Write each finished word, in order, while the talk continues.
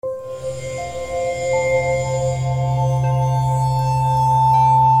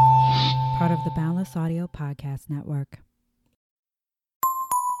Plus Audio Podcast Network.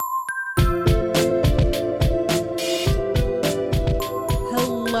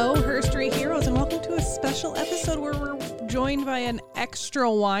 Hello, Herstory Heroes, and welcome to a special episode where we're joined by an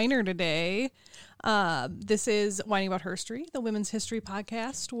extra whiner today. This is Whining About Herstory, the women's history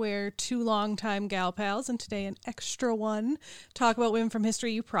podcast, where two longtime gal pals, and today an extra one, talk about women from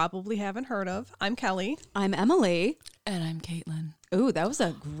history you probably haven't heard of. I'm Kelly. I'm Emily. And I'm Caitlin. Ooh, that was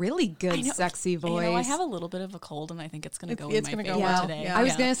a really good, sexy voice. I have a little bit of a cold, and I think it's going to go in my favor well today. Yeah. I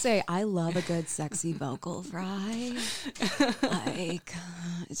was going to say, I love a good, sexy vocal fry. Like,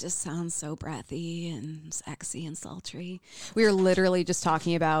 it just sounds so breathy and sexy and sultry. We were literally just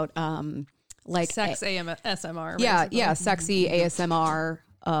talking about, like... Sex ASMR. Yeah, sexy ASMR.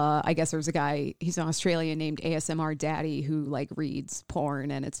 I guess there's a guy, he's an Australian named ASMR Daddy who, like, reads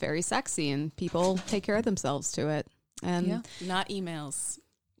porn, and it's very sexy, and people take care of themselves to it. And not emails.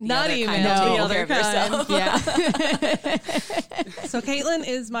 Not emails, the other kind. Yeah. So Caitlin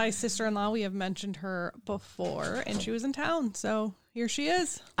is my sister-in-law. We have mentioned her before, and she was in town. So here she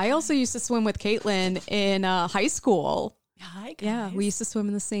is. I also used to swim with Caitlin in high school. Hi, guys. Yeah, we used to swim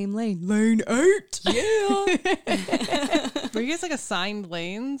in the same lane. Lane 8. Yeah. Were you guys like assigned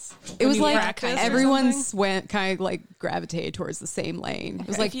lanes? It was like practice everyone went kind of like gravitated towards the same lane. It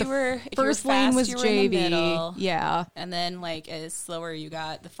was like the first lane was JV. Yeah. And then like as slower you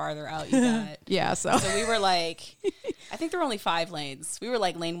got, the farther out you got. Yeah. So we were like, I think there were only 5 lanes. We were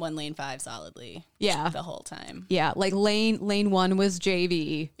like lane 1, lane 5 solidly. Yeah. The whole time. Yeah. Like lane 1 was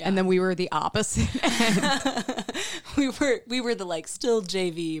JV. Yeah. And then we were the opposite end. We were the like still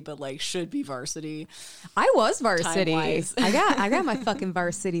JV, but like should be varsity. I was varsity. Time-wise. I got my fucking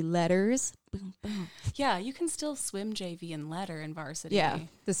varsity letters. Boom, boom. Yeah, you can still swim JV and letter in varsity. Yeah,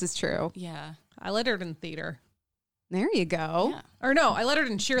 this is true. Yeah, I lettered in theater. There you go. Yeah. Or no, I lettered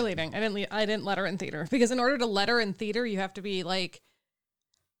in cheerleading. I didn't letter in theater because in order to letter in theater, you have to be like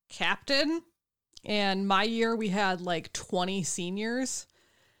captain. And my year we had like 20 seniors.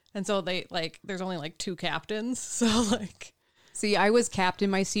 And so there's only like 2 captains. So like, see, I was captain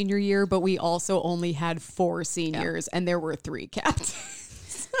my senior year, but we also only had 4 seniors and there were 3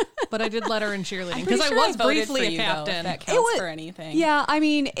 captains. But I did letter in cheerleading because I was briefly a captain. Though, that counts for anything. Yeah, I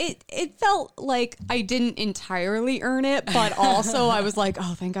mean, it felt like I didn't entirely earn it, but also I was like,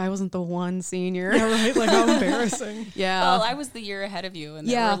 oh, thank God I wasn't the one senior. Yeah, right? Like, how embarrassing. Yeah. Well, I was the year ahead of you, and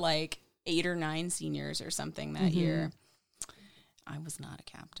there were like 8 or 9 seniors or something that year. I was not a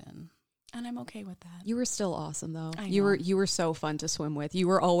captain. And I'm okay with that. You were still awesome, though. I know. You were so fun to swim with. You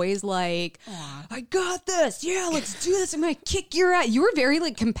were always like, I got this. Yeah, let's do this. I'm going to kick your ass. You were very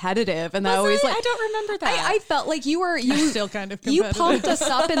like competitive. And I always like, I don't remember that. I felt like you were still kind of competitive. You pumped us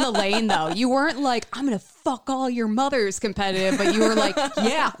up in the lane, though. You weren't like, I'm going to fuck all your mothers competitive. But you were like,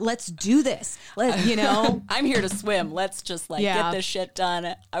 yeah, let's do this. I'm here to swim. Let's just get this shit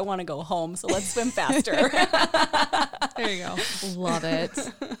done. I want to go home. So let's swim faster. There you go. Love it.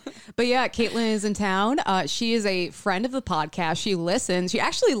 But yeah, Caitlin is in town. She is a friend of the podcast. She listens. She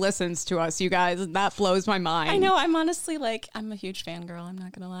actually listens to us, you guys. And that blows my mind. I know. I'm honestly I'm a huge fangirl. I'm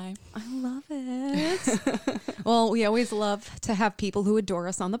not going to lie. I love it. Well, we always love to have people who adore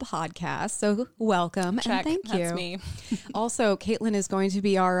us on the podcast. So welcome. Check. And thank you. That's me. Also, Caitlin is going to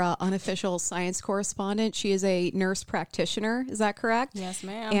be our unofficial science correspondent. She is a nurse practitioner. Is that correct? Yes,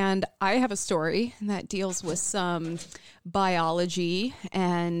 ma'am. And I have a story that deals with some biology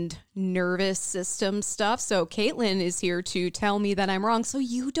and nervous system stuff. So Caitlin is here to tell me that I'm wrong, so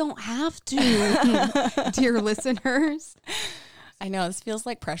you don't have to, dear listeners. I know, this feels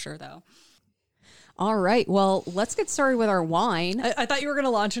like pressure, though. All right, well, let's get started with our wine. I thought you were going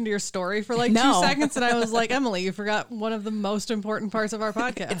to launch into your story for like 2 seconds, and I was like, Emily, you forgot one of the most important parts of our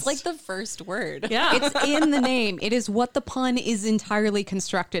podcast. It's like the first word. Yeah. It's in the name. It is what the pun is entirely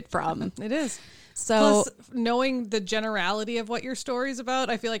constructed from. It is. So, plus, knowing the generality of what your story's about,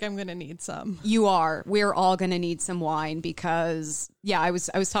 I feel like I'm going to need some. We're all going to need some wine because, I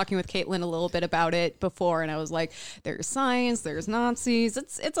was talking with Caitlin a little bit about it before, and I was like, there's science, there's Nazis.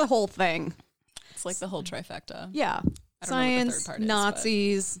 It's a whole thing. It's like the whole trifecta. Yeah. Science,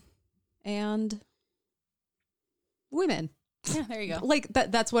 Nazis, and women. Yeah, there you go. Like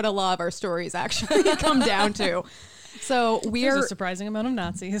that's what a lot of our stories actually come down to. So There's a surprising amount of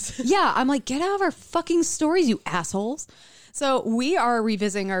Nazis. Yeah, I'm like, get out of our fucking stories, you assholes. So we are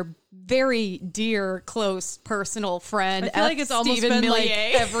revisiting our very dear, close, personal friend. I feel like it's almost been like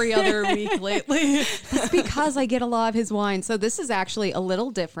every other week lately. That's because I get a lot of his wine. So this is actually a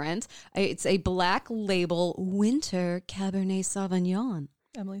little different. It's a Black Label Winter Cabernet Sauvignon.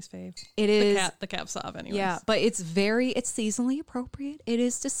 Emily's fave. It is the cat Sav anyways. Yeah, but it's seasonally appropriate. It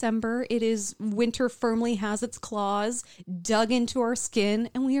is December. It is winter firmly has its claws dug into our skin,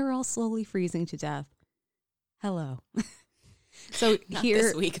 and we are all slowly freezing to death. Hello. So Not here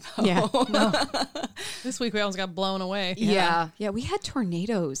this week though. Yeah. No. This week we almost got blown away. Yeah. We had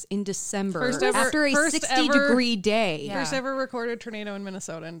tornadoes in December after a first 60-degree day. Yeah. First ever recorded tornado in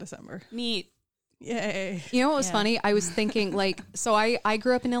Minnesota in December. Neat. Yay. You know what was funny? I was thinking, like, so I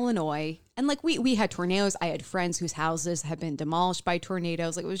grew up in Illinois, and like we had tornadoes. I had friends whose houses had been demolished by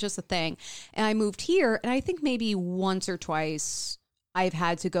tornadoes. Like, it was just a thing. And I moved here, and I think maybe once or twice I've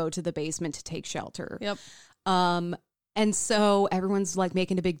had to go to the basement to take shelter. Yep. And so everyone's like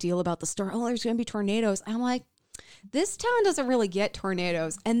making a big deal about the storm. Oh, there's going to be tornadoes. I'm like, this town doesn't really get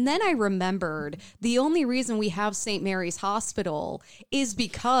tornadoes. And then I remembered the only reason we have St. Mary's Hospital is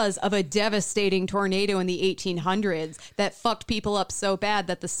because of a devastating tornado in the 1800s that fucked people up so bad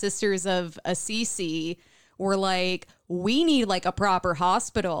that the Sisters of Assisi were like, we need like a proper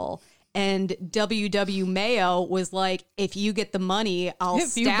hospital. And W.W. Mayo was like, if you get the money, I'll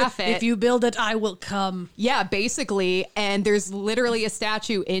staff it. If you build it, I will come. Yeah, basically. And there's literally a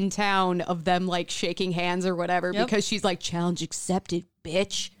statue in town of them like shaking hands or whatever because she's like, challenge accepted,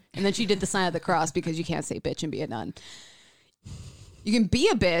 bitch. And then she did the sign of the cross because you can't say bitch and be a nun. You can be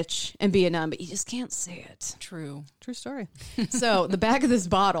a bitch and be a nun, but you just can't say it. True story. So the back of this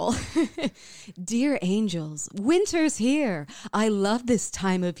bottle. Dear angels, winter's here. I love this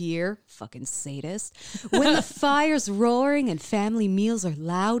time of year. Fucking sadist. When the fire's roaring and family meals are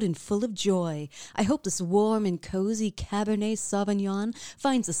loud and full of joy. I hope this warm and cozy Cabernet Sauvignon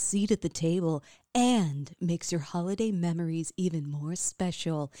finds a seat at the table and makes your holiday memories even more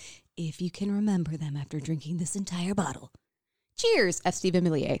special if you can remember them after drinking this entire bottle. Cheers, F. Stephen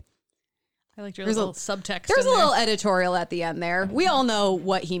Millier. I liked your little subtext. There's a little editorial at the end there. We all know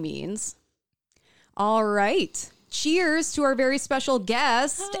what he means. All right. Cheers to our very special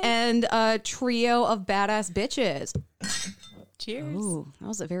guest and a trio of badass bitches. Cheers. Ooh, that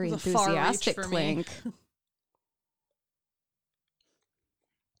was a very It was a far reach enthusiastic for me. clink.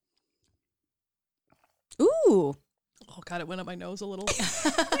 Ooh. Oh God, it went up my nose a little.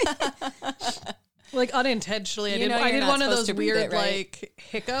 Like unintentionally, I You know did you're not one of supposed those to breathe weird it, right? like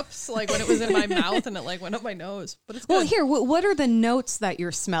hiccups, like when it was in my mouth and it like went up my nose. But it's good. Well, here, what are the notes that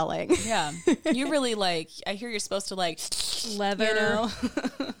you're smelling? Yeah. You really like, I hear you're supposed to like leather. You know?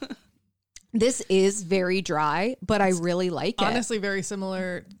 This is very dry, but I really like it. Honestly, very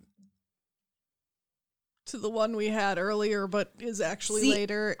similar to the one we had earlier, but is actually See,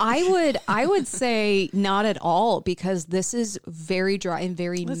 later. I would say not at all because this is very dry and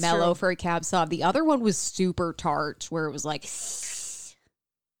very That's mellow true. for a cab sauv. The other one was super tart, where it was like,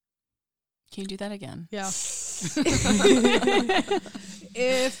 Can you do that again? Yeah.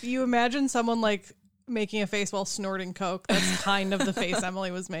 If you imagine someone like making a face while snorting coke, that's kind of the face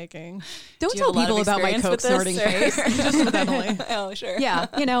Emily was making. don't Do you have tell a lot of people about my experience coke with this, snorting or- face. Just with Emily. Oh, sure. Yeah,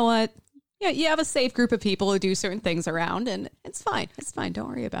 you know what? Yeah, you have a safe group of people who do certain things around, and it's fine. It's fine. Don't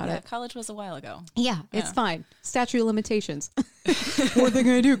worry about Yeah, it. college was a while ago. Yeah, it's Yeah. fine. Statute of limitations. What thing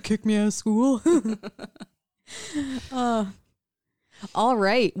I do? Kick me out of school. All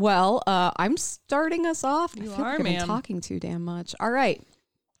right. Well, I'm starting us off. You I feel are, like I've been ma'am. talking too damn much. All right.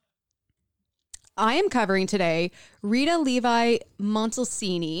 I am covering today Rita Levi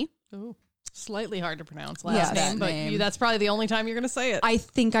Montalcini. Ooh, slightly hard to pronounce Yeah, last that name, but name. that's probably the only time you're going to say it. I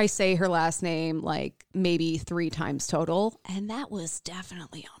think I say her last name like maybe 3 times total, and that was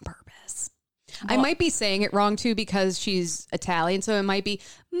definitely on purpose. I might be saying it wrong too because she's Italian, so it might be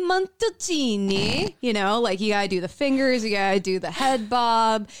Montalcini. You know, like you gotta do the fingers, you gotta do the head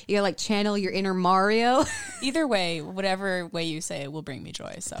bob, you gotta like channel your inner Mario. Either way, whatever way you say it will bring me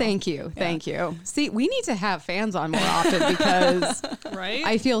joy. So Thank you. See, we need to have fans on more often because right?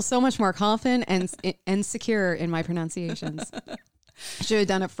 I feel so much more confident and secure in my pronunciations. I should have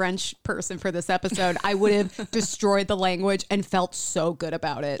done a French person for this episode. I would have destroyed the language and felt so good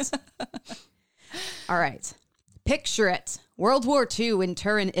about it. All right. Picture it. World War II in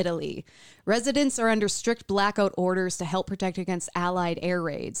Turin, Italy. Residents are under strict blackout orders to help protect against Allied air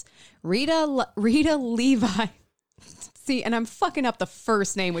raids. Rita Levi. See, and I'm fucking up the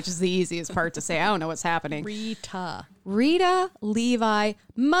first name, which is the easiest part to say. I don't know what's happening. Rita Levi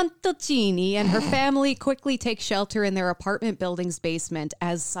Montalcini and her family quickly take shelter in their apartment building's basement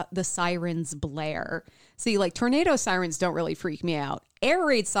as the sirens blare. See, like tornado sirens don't really freak me out. Air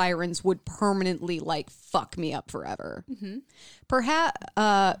raid sirens would permanently like fuck me up forever. Mm-hmm.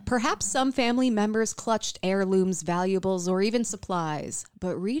 Perhaps some family members clutched heirlooms, valuables, or even supplies,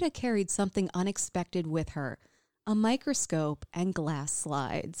 but Rita carried something unexpected with her. a microscope, and glass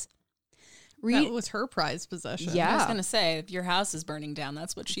slides. That was her prized possession. Yeah. I was going to say, if your house is burning down,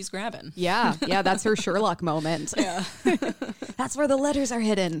 that's what she's grabbing. Yeah, that's her Sherlock moment. Yeah. That's where the letters are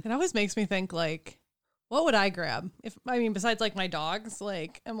hidden. It always makes me think, like, what would I grab? Besides, like, my dogs,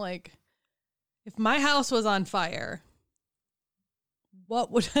 like, I'm like, if my house was on fire,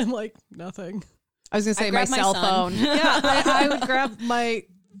 what would I'm like, nothing. I was going to say my cell phone. Yeah, I would grab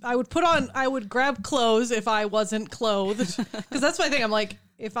I would grab clothes if I wasn't clothed. Because that's my thing. I'm like,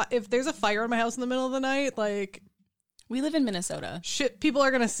 if there's a fire in my house in the middle of the night, like, We live in Minnesota. shit, people are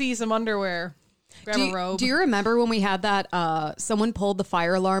going to see some underwear. Grab a robe. Do you remember when we had that, someone pulled the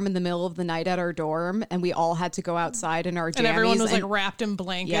fire alarm in the middle of the night at our dorm and we all had to go outside in our jammies? And everyone was like wrapped in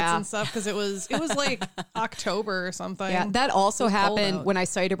blankets Yeah. and stuff because it was like October or something. Yeah, that also It was cold happened out. when I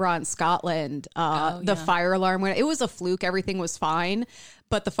studied abroad in Scotland. The fire alarm went. It was a fluke. Everything was fine,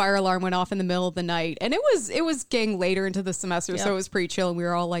 but the fire alarm went off in the middle of the night, and it was getting later into the semester, so it was pretty chill. And we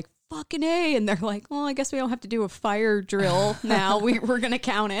were all like, "Fucking A!" And they're like, "Well, I guess we don't have to do a fire drill now. We're gonna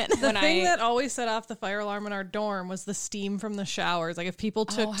count it." The thing that always set off the fire alarm in our dorm was the steam from the showers. Like if people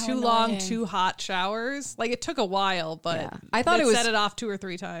took how too long, annoying. too hot showers, like it took a while, but Yeah. I thought it was- set it off 2 or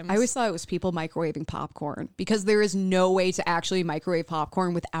 3 times. I always thought it was people microwaving popcorn because there is no way to actually microwave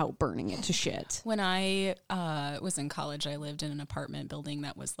popcorn without burning it to shit. When I was in college, I lived in an apartment building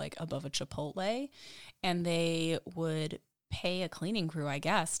that was like above a Chipotle, and they would pay a cleaning crew, I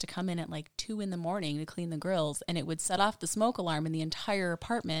guess, to come in at like 2 a.m. to clean the grills, and it would set off the smoke alarm in the entire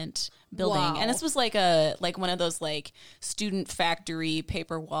apartment building. Wow. And this was like one of those like student factory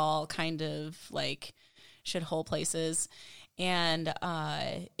paper wall kind of like shithole places. And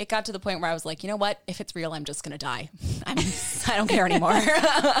it got to the point where I was like, you know what? If it's real, I'm just gonna die. I don't care anymore.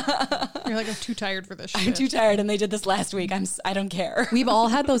 You're like, I'm too tired for this shit. I'm too tired, and they did this last week. I don't care. We've all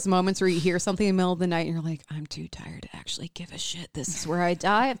had those moments where you hear something in the middle of the night and you're like, I'm too tired to actually give a shit. This is where I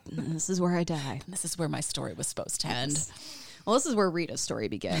die. This is where I die. This is where my story was supposed to end. Well, this is where Rita's story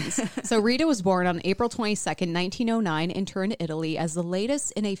begins. So Rita was born on April 22nd, 1909 in Turin, Italy, as the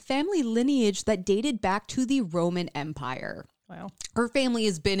latest in a family lineage that dated back to the Roman Empire. Wow. Her family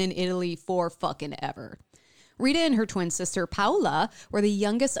has been in Italy for fucking ever. Rita and her twin sister, Paola, were the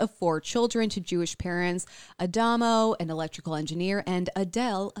youngest of 4 children to Jewish parents, Adamo, an electrical engineer, and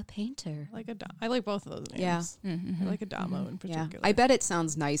Adele, a painter. I like both of those names. Yeah. I like Adamo in Yeah, particular. I bet it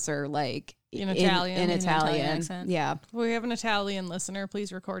sounds nicer, like In Italian. In In Italian, Italian accent. yeah. If we have an Italian listener,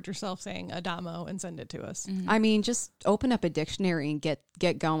 please record yourself saying Adamo and send it to us. I mean, just open up a dictionary and get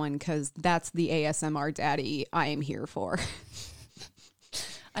going, because that's the ASMR daddy I am here for.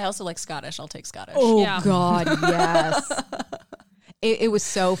 I also like Scottish. I'll take Scottish. Oh Yeah. God, yes. It was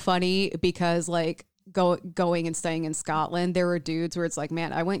so funny because like going and staying in Scotland, there were dudes where it's like,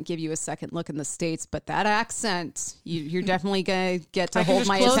 man, I wouldn't give you a second look in the States, but that accent, you're definitely gonna get to I can hold just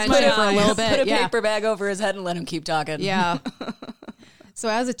my close my attention for a little eyes. bit. Put a Yeah. paper bag over his head and let him keep talking. Yeah. So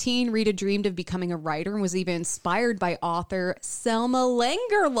as a teen, Rita dreamed of becoming a writer and was even inspired by author Selma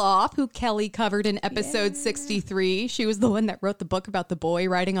Langerlof, who Kelly covered in episode 63. She was the one that wrote the book about the boy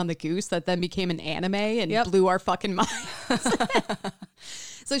riding on the goose that then became an anime and blew our fucking minds.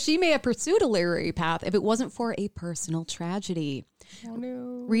 So she may have pursued a literary path if it wasn't for a personal tragedy. Oh,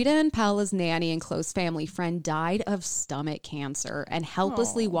 no. Rita and Paola's nanny and close family friend died of stomach cancer, and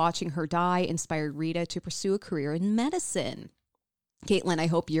helplessly watching her die inspired Rita to pursue a career in medicine. Caitlin, I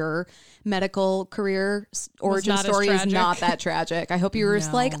hope your medical career origin not as story is tragic. not that tragic. I hope you were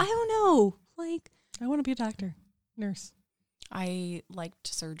just like, I don't know. Like, I want to be a doctor, nurse. I liked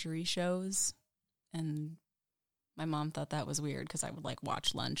surgery shows, and my mom thought that was weird because I would like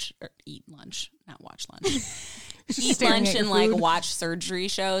watch lunch or eat lunch, not watch lunch. Eat staring lunch at your and like food. watch surgery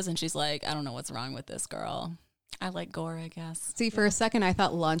shows, and she's like, I don't know what's wrong with this girl. I like gore, I guess. see, for a second, I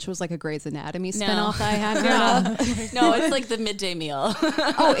thought lunch was like a Grey's Anatomy No. spinoff that I hadn't heard of. No, it's like the midday meal.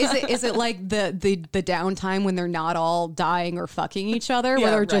 Oh, is it like the downtime when they're not all dying or fucking each other, where Yeah,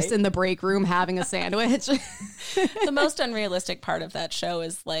 they're just right. in the break room having a sandwich? The most unrealistic part of that show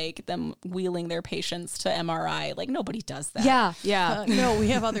is like them wheeling their patients to MRI. Like nobody does that. Yeah. No, we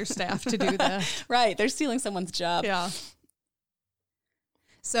have other staff to do that. Right. They're stealing someone's job. Yeah.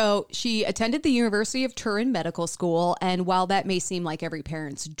 So she attended the University of Turin Medical School, and while that may seem like every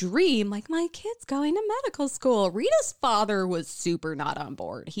parent's dream, like my kid's going to medical school, Rita's father was super not on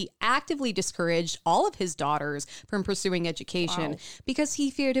board. He actively discouraged all of his daughters from pursuing education because he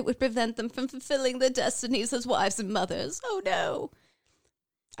feared it would prevent them from fulfilling their destinies as wives and mothers. Oh no.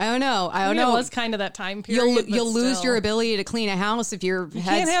 I don't know. It was kind of that time period. You'll lose your ability to clean a house if your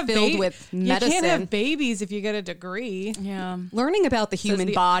head's filled with medicine. You can't have babies if you get a degree. Yeah. Learning about the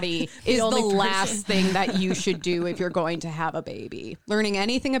human body is the last thing that you should do if you're going to have a baby. Learning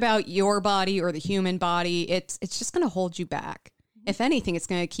anything about your body or the human body, it's just going to hold you back. If anything, it's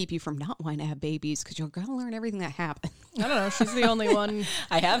going to keep you from not wanting to have babies because you're going to learn everything that happened. I don't know. She's the only one.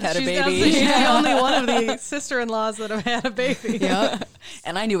 I have had a baby. She's the only one of the sister-in-laws that have had a baby. Yep.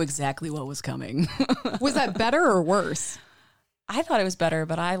 And I knew exactly what was coming. Was that better or worse? I thought it was better,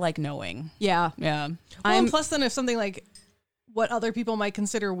 but I like knowing. Yeah. Yeah. Well, and plus then if something like what other people might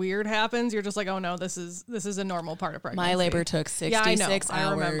consider weird happens, you're just like, oh no, this is a normal part of pregnancy. My labor took 66 hours.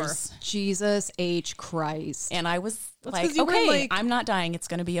 I remember. Jesus H. Christ. And I was That's like, okay, I'm not dying. It's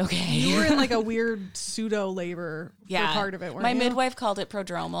going to be okay. You were in like a weird pseudo labor for part of it. My midwife called it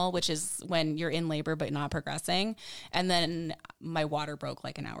prodromal, which is when you're in labor but not progressing. And then my water broke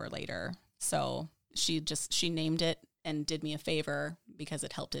like an hour later. So she named it and did me a favor because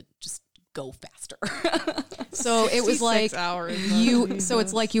it helped it just go faster. So it was like hours. So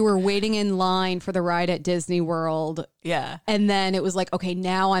it's like you were waiting in line for the ride at Disney World. Yeah. And then it was like, okay,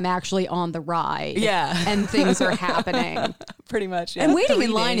 now I'm actually on the ride. Yeah. And things are happening. Pretty much. Yeah. And waiting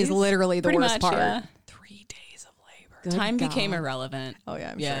in line is literally the worst part. Yeah. 3 days of labor. Good Time God. became irrelevant. Oh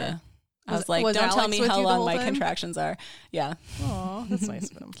yeah, I'm Yeah. sure. I was like, don't Alex tell me with how you the long whole my time? contractions are. Yeah. Oh, that's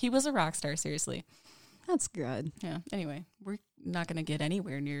nice of him. He was a rock star, seriously. That's good. Yeah. Anyway, we're not going to get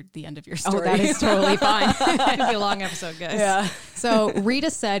anywhere near the end of your Oh, story. that is totally fine. It's gonna be a long episode, guys. Yeah. So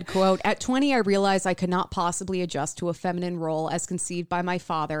Rita said, quote, at 20, I realized I could not possibly adjust to a feminine role as conceived by my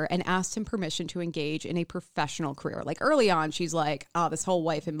father and asked him permission to engage in a professional career. Like early on, she's like, oh, this whole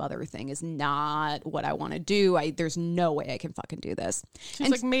wife and mother thing is not what I want to do. There's no way I can fucking do this. She's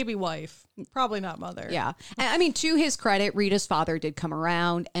like, maybe wife, probably not mother. Yeah. And I mean, to his credit, Rita's father did come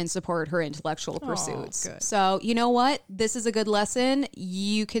around and support her intellectual pursuits. Good. So you know what? This is a good lesson.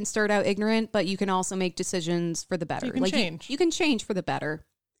 You can start out ignorant, but you can also make decisions for the better. You can change. You can change for the better.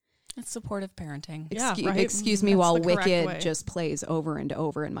 It's supportive parenting. Yeah, Excuse, right? excuse me That's while the correct way. Wicked just plays over and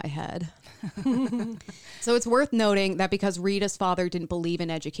over in my head. So it's worth noting that because Rita's father didn't believe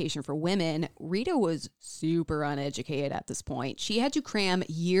in education for women, Rita was super uneducated at this point. She had to cram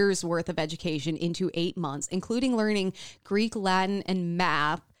years worth of education into 8 months, including learning Greek, Latin, and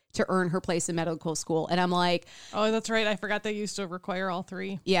math to earn her place in medical school. And I'm like, oh, that's right. I forgot they used to require all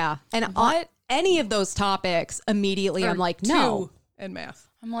three. yeah. And on any of those topics, immediately I'm like, no. 2 and math.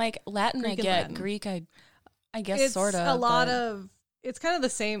 I'm like, Latin, Greek I and get. Latin. Greek, I guess It's sort of. a lot of. It's kind of the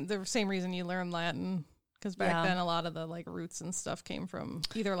same reason you learn Latin, because back then a lot of the like roots and stuff came from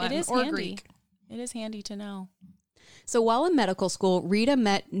either Latin or handy. Greek. It is handy to know. So while in medical school, Rita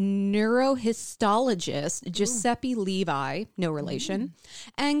met neurohistologist Giuseppe Levi, no relation,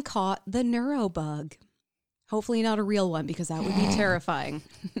 and caught the neurobug. Hopefully not a real one, because that would be terrifying.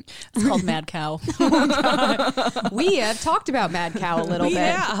 It's called Mad Cow. We have talked about Mad Cow a little bit.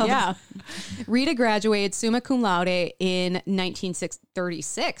 have. Yeah. Rita graduated summa cum laude in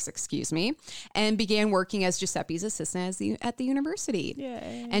 1936, and began working as Giuseppe's assistant at the university.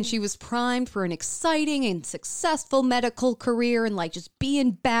 Yay. And she was primed for an exciting and successful medical career and like just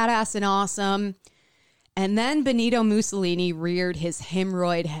being badass and awesome. And then Benito Mussolini reared his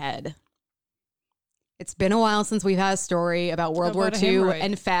hemorrhoid head. It's been a while since we've had a story about World War II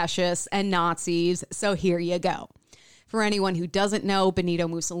and fascists and Nazis, so here you go. For anyone who doesn't know, Benito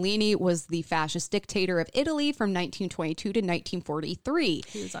Mussolini was the fascist dictator of Italy from 1922 to 1943.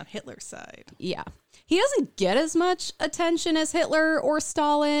 He was on Hitler's side. Yeah. He doesn't get as much attention as Hitler or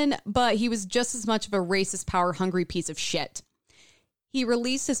Stalin, but he was just as much of a racist, power-hungry piece of shit. He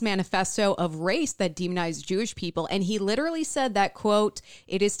released his manifesto of race that demonized Jewish people, and he literally said that, quote,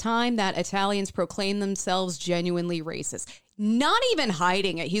 it is time that Italians proclaim themselves genuinely racist. Not even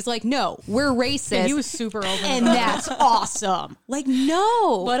hiding it. He's like, no, we're racist. Yeah, he was super open. And that's awesome. Like,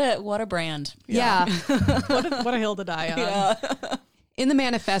 no. What a brand. Yeah. what a hill to die on. Yeah. In the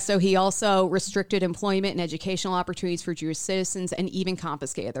manifesto, he also restricted employment and educational opportunities for Jewish citizens and even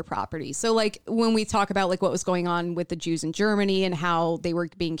confiscated their property. So like when we talk about like what was going on with the Jews in Germany and how they were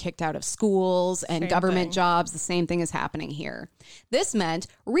being kicked out of schools and government jobs, the same thing is happening here. This meant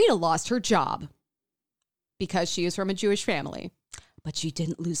Rita lost her job because she is from a Jewish family, but she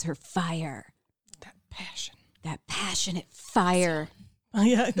didn't lose her fire. That passion. That passionate fire. Oh,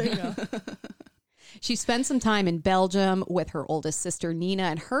 yeah, there you go. She spent some time in Belgium with her oldest sister, Nina,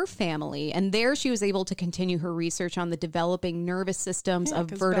 and her family. And there she was able to continue her research on the developing nervous systems of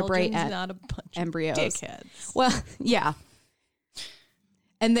vertebrate not a bunch embryos. Of dickheads. Well, yeah.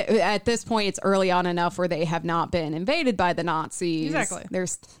 And at this point, it's early on enough where they have not been invaded by the Nazis. Exactly. They're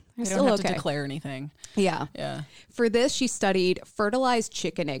They still don't have okay. to declare anything. Yeah. Yeah. For this, she studied fertilized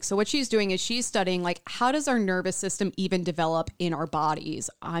chicken eggs. So what she's doing is she's studying, like, how does our nervous system even develop in our bodies?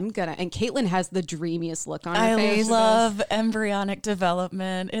 And Caitlin has the dreamiest look on her face. I love embryonic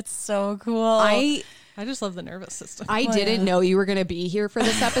development. It's so cool. I just love the nervous system. I didn't know you were going to be here for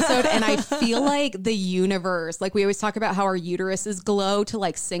this episode. And I feel like the universe, like we always talk about how our uteruses glow to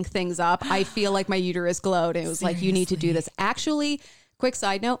like sync things up. I feel like my uterus glowed and it was like, you need to do this. Actually, quick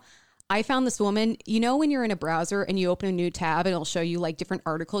side note, I found this woman, you know, when you're in a browser and you open a new tab and it'll show you like different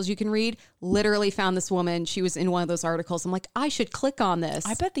articles you can read, literally found this woman. She was in one of those articles. I'm like, I should click on this.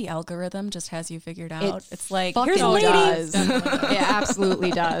 I bet the algorithm just has you figured out. It's like, fucking here's ladies. does. It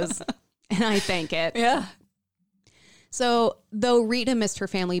absolutely does. And I thank it. Yeah. So, though Rita missed her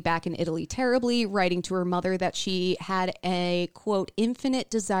family back in Italy terribly, writing to her mother that she had a, quote, infinite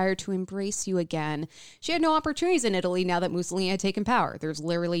desire to embrace you again, she had no opportunities in Italy now that Mussolini had taken power. There's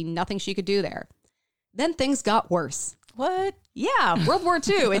literally nothing she could do there. Then things got worse. What? Yeah, World War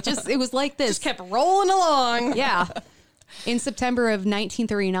II. It was like this. Just kept rolling along. Yeah. In September of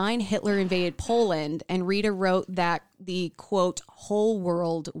 1939, Hitler invaded Poland, and Rita wrote that the, quote, whole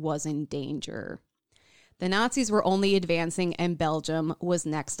world was in danger. The Nazis were only advancing, and Belgium was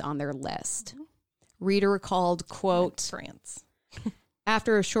next on their list. Rita recalled, quote, France.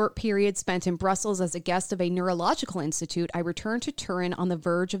 after a short period spent in Brussels as a guest of a neurological institute, I returned to Turin on the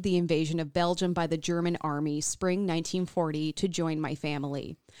verge of the invasion of Belgium by the German army, spring 1940, to join my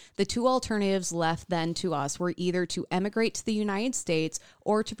family. The two alternatives left then to us were either to emigrate to the United States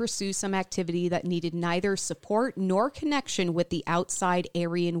or to pursue some activity that needed neither support nor connection with the outside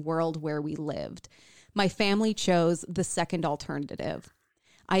Aryan world where we lived. My family chose the second alternative.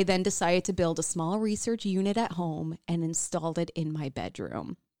 I then decided to build a small research unit at home and installed it in my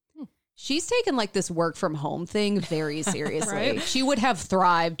bedroom. She's taken like this work from home thing very seriously. Right? She would have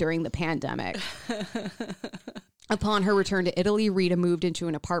thrived during the pandemic. Upon her return to Italy, Rita moved into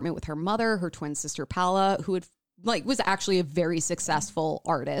an apartment with her mother, her twin sister Paola, who was actually a very successful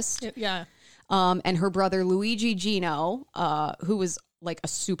artist. Yeah. And her brother Luigi Gino, who was like a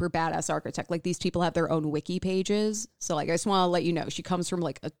super badass architect. Like these people have their own wiki pages. So like, I just want to let you know, she comes from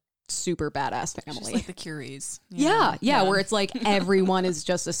like a super badass family. She's like the Curies. Yeah, where it's like everyone is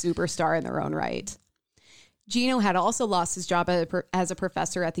just a superstar in their own right. Gino had also lost his job as a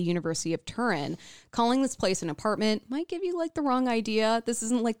professor at the University of Turin. Calling this place an apartment might give you like the wrong idea. This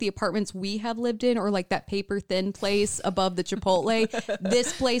isn't like the apartments we have lived in or like that paper thin place above the Chipotle.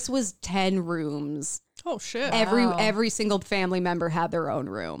 This place was 10 rooms. Oh shit. Every single family member had their own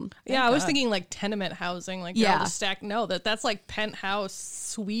room. Yeah, I was thinking like tenement housing, like Yeah. all just stacked. No, that's like penthouse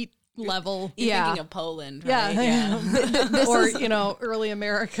suite level. You're Yeah. thinking of Poland, Yeah. right? Or, early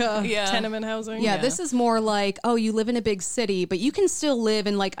America tenement housing. Yeah, this is more like, oh, you live in a big city, but you can still live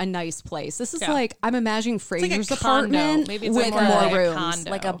in like a nice place. This is like, I'm imagining Fraser's like a condo. apartment Maybe it's with like more a rooms.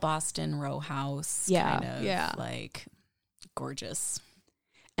 condo. Like a Boston row house. Yeah. Kind of, Yeah. like gorgeous.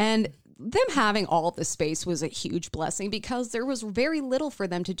 And them having all of this space was a huge blessing because there was very little for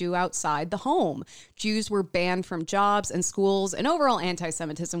them to do outside the home. Jews were banned from jobs and schools, and overall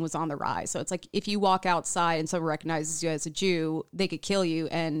anti-Semitism was on the rise. So it's like if you walk outside and someone recognizes you as a Jew, they could kill you,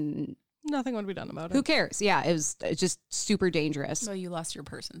 and Nothing would be done about it. who cares? Yeah, it's just super dangerous. So you lost your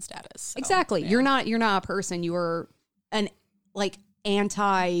person status. So, Exactly. yeah. You're not a person. You are an like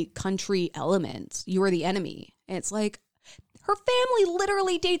anti-country element. You are the enemy. And it's like her family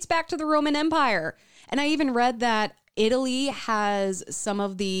literally dates back to the Roman Empire. And I even read that Italy has some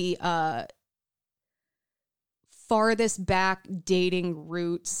of the farthest back dating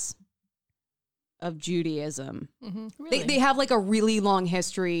roots of Judaism. Mm-hmm. Really? They have like a really long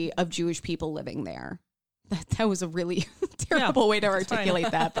history of Jewish people living there. That was a really terrible way to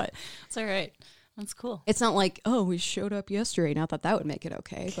articulate that, but It's all right. That's cool. it's not like, oh, we showed up yesterday. Not that would make it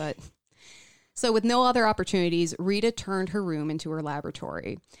okay, but so with no other opportunities, Rita turned her room into her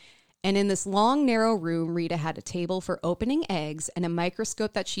laboratory. And in this long, narrow room, Rita had a table for opening eggs and a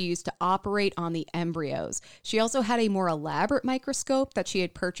microscope that she used to operate on the embryos. She also had a more elaborate microscope that she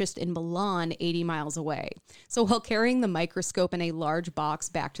had purchased in Milan, 80 miles away. So while carrying the microscope in a large box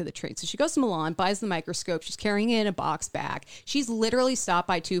back to the train, so she goes to Milan, buys the microscope, she's carrying it in a box back. She's literally stopped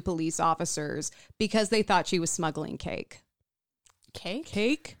by 2 police officers because they thought she was smuggling cake.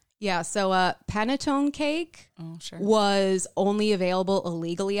 Cake? Yeah, so panettone cake Oh, sure. was only available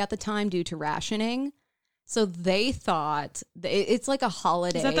illegally at the time due to rationing. So they thought it's like a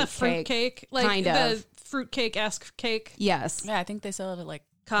holiday Is that the fruit cake? Like kind the of. fruit cake-esque cake? Yes. Yeah, I think they sell it at like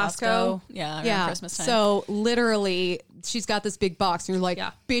Costco? Yeah, around Yeah. Christmas time. So literally she's got this big box, and you're like,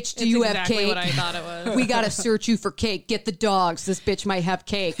 Yeah. bitch, do It's you exactly have cake? what I thought it was. We got to search you for cake. Get the dogs. This bitch might have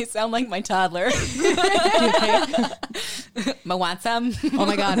cake. You sound like my toddler. Ma want some? Oh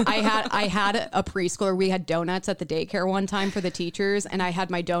my God. I had a preschooler. We had donuts at the daycare one time for the teachers, and I had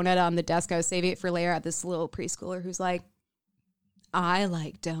my donut on the desk. I was saving it for later. At this little preschooler who's like, I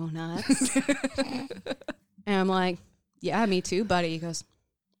like donuts. And I'm like, yeah, me too, buddy. He goes,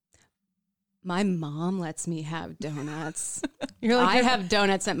 my mom lets me have donuts. You're like, I have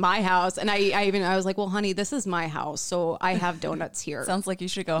donuts at my house. And I was like, well, honey, this is my house, so I have donuts here. Sounds like you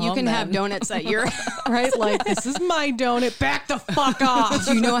should go home. You can then. have donuts at your right? Like, this is my donut. Back the fuck off.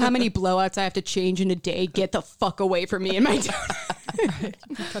 do you know how many blowouts I have to change in a day? Get the fuck away from me and my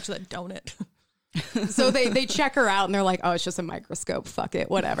donut. Touch that donut. So they check her out and they're like, oh, it's just a microscope. Fuck it,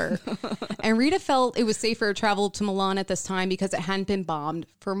 whatever. And Rita felt it was safer to travel to Milan at this time because it hadn't been bombed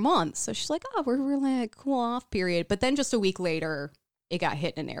for months. So she's like, oh, we're really in a cool off period. But then just a week later, it got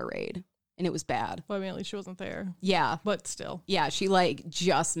hit in an air raid and it was bad. Well, I mean, at least she wasn't there. Yeah. But still. Yeah, she like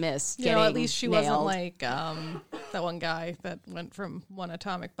just missed You getting know, at least she wasn't nailed. like that one guy that went from one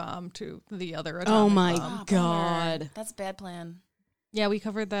atomic bomb to the other atomic Oh my bomb. God. That's a bad plan. Yeah, we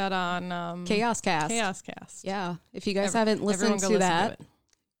covered that on Chaos Cast. Chaos Cast. Yeah. If you guys haven't listened Everyone go to listen that, to it.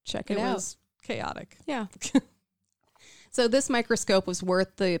 check It it out. was chaotic. Yeah. So this microscope was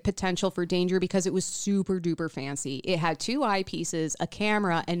worth the potential for danger because it was super duper fancy. It had 2 eyepieces, a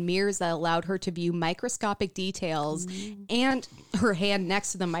camera, and mirrors that allowed her to view microscopic details and her hand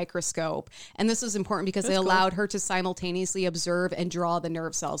next to the microscope. And this was important because it allowed her to simultaneously observe and draw the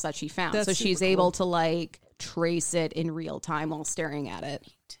nerve cells that she found. That's so she's super able cool. to like trace it in real time while staring at it.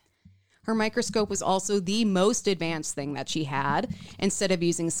 Her microscope was also the most advanced thing that she had. Instead of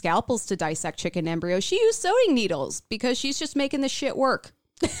using scalpels to dissect chicken embryos, she used sewing needles because she's just making this shit work.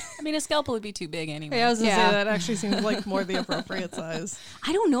 I mean, a scalpel would be too big anyway. Yeah, I was gonna Yeah. say that actually seems like more the appropriate size.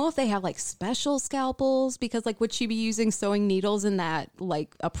 I don't know if they have like special scalpels because like would she be using sewing needles in that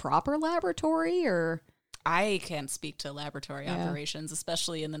like a proper laboratory or? I can't speak to laboratory operations,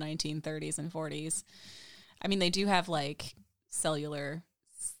 especially in the 1930s and 40s. I mean, they do have like cellular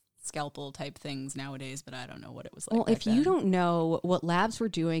scalpel type things nowadays, but I don't know what it was like. Well, back if you then. don't know what labs were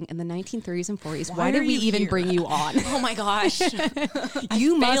doing in the 1930s and 40s, Why why did are we you even here? bring you on? Oh my gosh.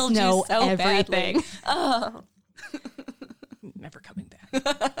 You must failed you know so everything. badly. Never coming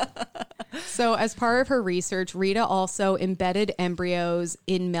back. So as part of her research, Rita also embedded embryos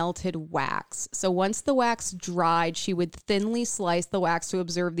in melted wax. So once the wax dried, she would thinly slice the wax to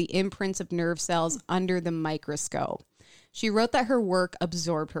observe the imprints of nerve cells under the microscope. She wrote that her work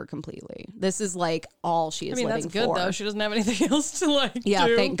absorbed her completely. This is like all she is I mean, living that's good for. though. She doesn't have anything else to like Yeah,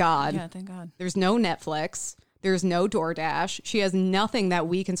 do. thank God. Yeah, thank God. There's no Netflix. There's no DoorDash. She has nothing that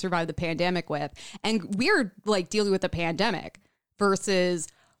we can survive the pandemic with. And we're like dealing with a pandemic versus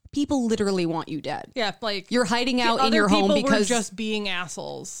people literally want you dead. Yeah, like You're hiding out in other your home people were because just being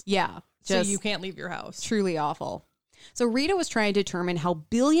assholes. yeah, So just you can't leave your house. truly awful. So Rita was trying to determine how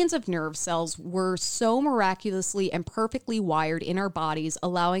billions of nerve cells were so miraculously and perfectly wired in our bodies,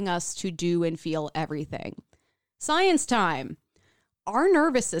 allowing us to do and feel everything. Science time. Our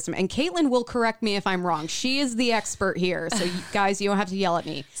nervous system, and Caitlin will correct me if I'm wrong. She is the expert here. So you guys, you don't have to yell at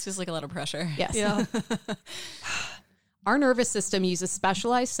me. It's just like a lot of pressure. Yes. Yeah. Our nervous system uses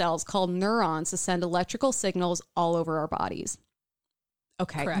specialized cells called neurons to send electrical signals all over our bodies.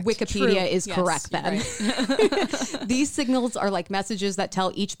 Okay, Correct. Wikipedia True. is Yes, correct you're then. These signals are like messages that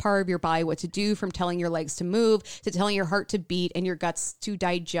tell each part of your body what to do, from telling your legs to move to telling your heart to beat and your guts to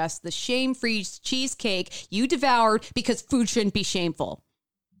digest the shame-free cheesecake you devoured because food shouldn't be shameful.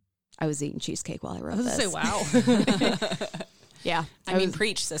 I was eating cheesecake while I wrote I was this. gonna say, wow. Yeah. I mean,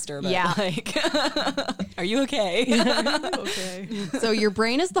 preach, sister, but Yeah. like, are you okay? Okay. So your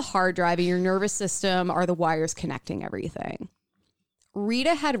brain is the hard drive and your nervous system are the wires connecting everything.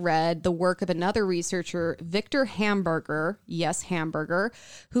 Rita had read the work of another researcher, Victor Hamburger, yes, Hamburger,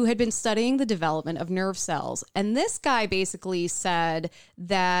 who had been studying the development of nerve cells. And this guy basically said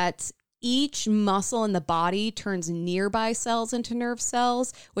that each muscle in the body turns nearby cells into nerve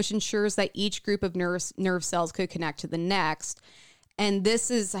cells, which ensures that each group of nerve cells could connect to the next. And this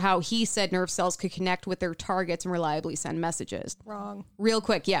is how he said nerve cells could connect with their targets and reliably send messages. Wrong. Real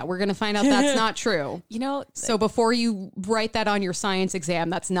quick, yeah, we're going to find out that's not true. You know, So before you write that on your science exam,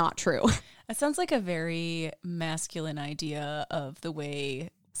 that's not true. that sounds like a very masculine idea of the way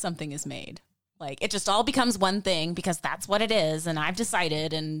something is made. Like, it just all becomes one thing because that's what it is, and I've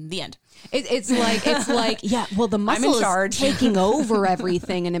decided, and the end. It's like, yeah, well, the muscle is taking over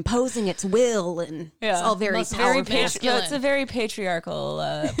everything and imposing its will, and it's all very powerful. It's a very patriarchal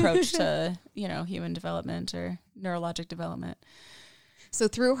approach to, human development or neurologic development. So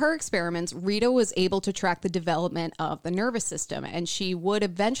through her experiments, Rita was able to track the development of the nervous system, and she would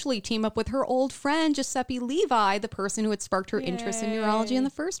eventually team up with her old friend, Giuseppe Levi, the person who had sparked her interest in neurology in the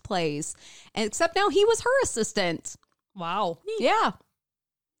first place. And except now he was her assistant. Wow. Yeah.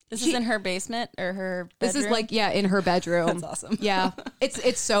 This is in her basement or her bedroom? This is in her bedroom. That's awesome. Yeah.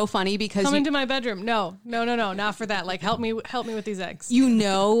 It's so funny because come into my bedroom. No, not for that. Like, help me with these eggs. You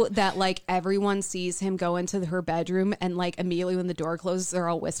know that everyone sees him go into her bedroom and immediately when the door closes, they're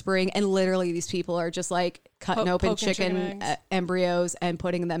all whispering. And literally these people are just cutting open chicken embryos and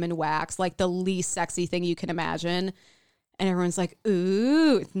putting them in wax. Like the least sexy thing you can imagine. And everyone's like,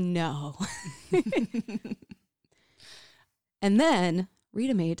 ooh, no. And then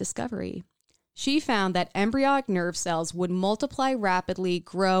Rita made a discovery. She found that embryonic nerve cells would multiply rapidly,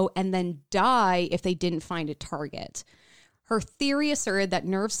 grow, and then die if they didn't find a target. Her theory asserted that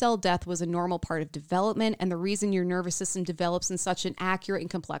nerve cell death was a normal part of development, and the reason your nervous system develops in such an accurate and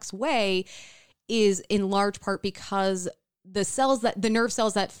complex way is in large part because the nerve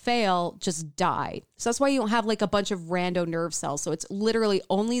cells that fail just die. So that's why you don't have a bunch of rando nerve cells. So it's literally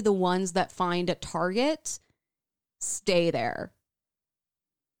only the ones that find a target stay there.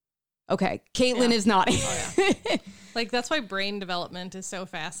 Okay, Caitlin is nodding. Oh, yeah. That's why brain development is so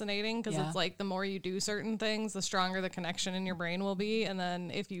fascinating because it's the more you do certain things, the stronger the connection in your brain will be. And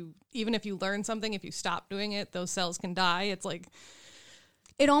then even if you learn something, if you stop doing it, those cells can die. It's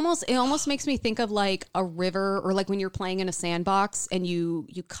it almost makes me think of a river or when you're playing in a sandbox and you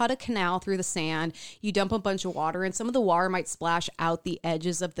cut a canal through the sand, you dump a bunch of water and some of the water might splash out the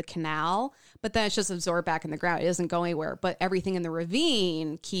edges of the canal, but then it's just absorbed back in the ground. It doesn't go anywhere, but everything in the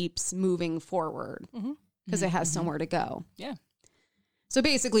ravine keeps moving forward because it has somewhere to go. Yeah. So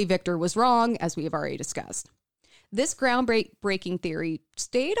basically Victor was wrong, as we have already discussed. This groundbreaking theory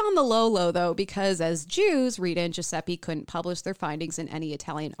stayed on the low, though, because as Jews, Rita and Giuseppe couldn't publish their findings in any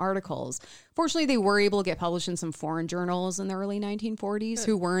Italian articles. Fortunately, they were able to get published in some foreign journals in the early 1940s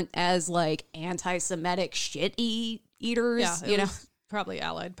who weren't as, anti-Semitic shit-eaters, was probably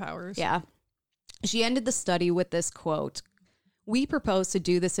Allied powers. Yeah. She ended the study with this quote, "We propose to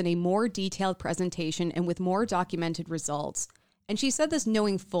do this in a more detailed presentation and with more documented results." And she said this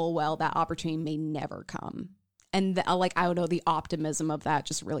knowing full well that opportunity may never come. And I don't know, the optimism of that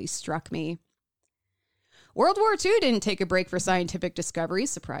just really struck me. World War II didn't take a break for scientific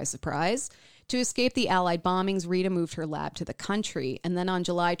discoveries. Surprise, surprise. To escape the Allied bombings, Rita moved her lab to the country. And then on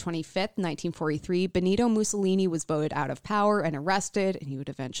July 25th, 1943, Benito Mussolini was voted out of power and arrested, and he would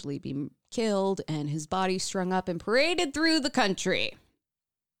eventually be killed and his body strung up and paraded through the country.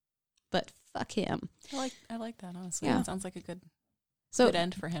 But fuck him. I like that, honestly. Yeah. That sounds like a good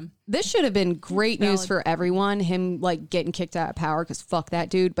end for him. This should have been great news for everyone, him getting kicked out of power because fuck that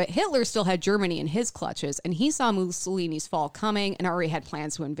dude. But Hitler still had Germany in his clutches and he saw Mussolini's fall coming and already had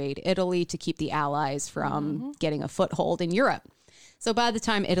plans to invade Italy to keep the Allies from getting a foothold in Europe. So by the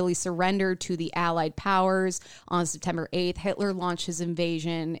time Italy surrendered to the Allied powers on September 8th, Hitler launched his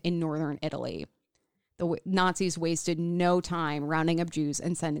invasion in northern Italy. The Nazis wasted no time rounding up Jews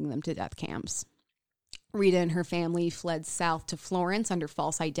and sending them to death camps. Rita and her family fled south to Florence under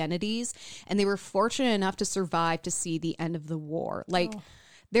false identities, and they were fortunate enough to survive to see the end of the war.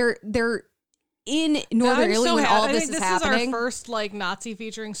 They're in northern Italy when all this is happening. This is our first Nazi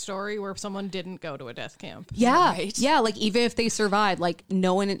featuring story where someone didn't go to a death camp. Yeah, right? Yeah. Even if they survived,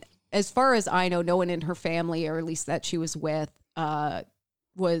 no one, as far as I know, no one in her family, or at least that she was with,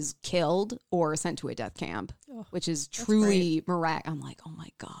 was killed or sent to a death camp, which is truly miraculous. I'm like, oh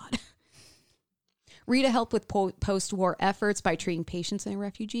my God. Rita helped with post-war efforts by treating patients in a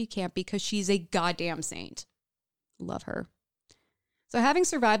refugee camp because she's a goddamn saint. Love her. So having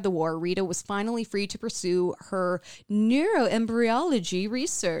survived the war, Rita was finally free to pursue her neuroembryology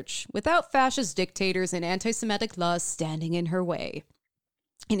research without fascist dictators and anti-Semitic laws standing in her way.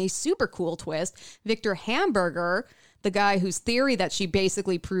 In a super cool twist, Victor Hamburger, the guy whose theory that she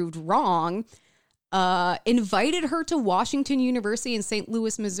basically proved wrong, invited her to Washington University in St.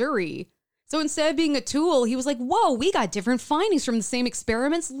 Louis, Missouri. So instead of being a tool, he was like, whoa, we got different findings from the same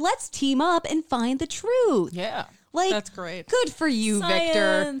experiments. Let's team up and find the truth. Yeah. That's great. Good for you,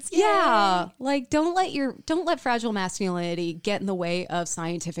 Science, Victor. Yay. Yeah. Don't let fragile masculinity get in the way of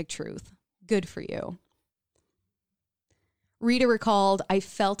scientific truth. Good for you. Rita recalled, "I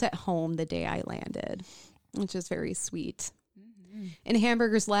felt at home the day I landed," which is very sweet. Mm-hmm. In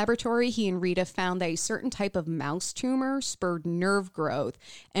Hamburger's laboratory, he and Rita found that a certain type of mouse tumor spurred nerve growth.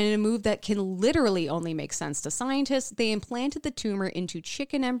 And in a move that can literally only make sense to scientists, they implanted the tumor into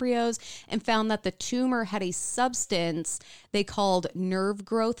chicken embryos and found that the tumor had a substance they called nerve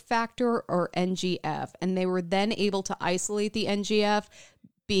growth factor, or NGF. And they were then able to isolate the NGF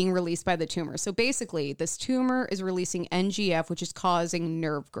being released by the tumor. So basically, this tumor is releasing NGF, which is causing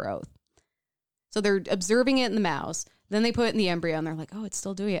nerve growth. So they're observing it in the mouse. Then they put it in the embryo and they're like, oh, it's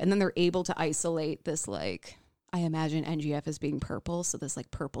still doing it. And then they're able to isolate this, like, I imagine NGF as being purple. So this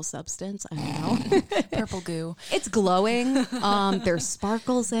like purple substance. I don't know. Purple goo. It's glowing. There's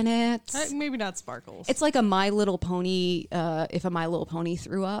sparkles in it. Maybe not sparkles. It's like a My Little Pony, if a My Little Pony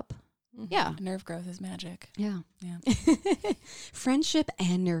threw up. Yeah. Nerve growth is magic. Yeah. Yeah. Friendship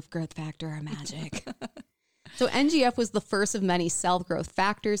and nerve growth factor are magic. So NGF was the first of many cell growth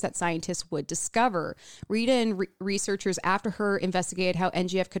factors that scientists would discover. Rita and researchers after her investigated how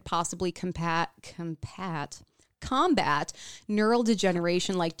NGF could possibly combat neural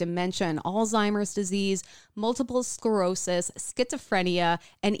degeneration like dementia and Alzheimer's disease, multiple sclerosis, schizophrenia,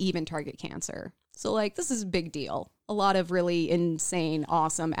 and even target cancer. So, like, this is a big deal. A lot of really insane,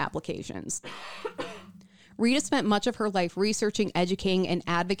 awesome applications. Rita spent much of her life researching, educating, and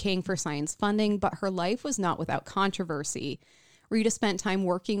advocating for science funding, but her life was not without controversy. Rita spent time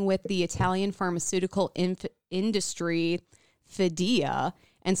working with the Italian pharmaceutical industry, Fidea,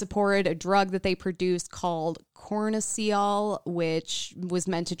 and supported a drug that they produced called cortisol, which was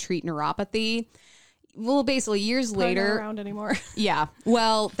meant to treat neuropathy. Well, basically, years later, not around anymore. Yeah.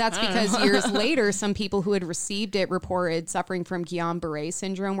 Well, that's because years later, some people who had received it reported suffering from Guillain-Barré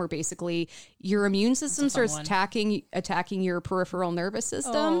syndrome, where basically your immune system starts attacking your peripheral nervous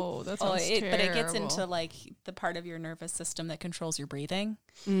system. Oh, that sounds terrible. But it gets into like the part of your nervous system that controls your breathing.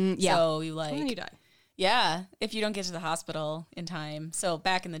 Yeah. So you like, and then you die. Yeah, if you don't get to the hospital in time. So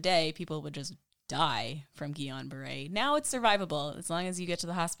back in the day, people would just die from Guillain-Barré. Now it's survivable. As long as you get to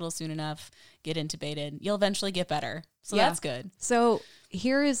the hospital soon enough, get intubated, you'll eventually get better. So that's good. So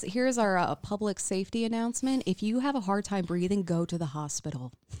here's our public safety announcement. If you have a hard time breathing, go to the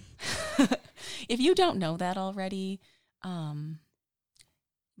hospital. If you don't know that already,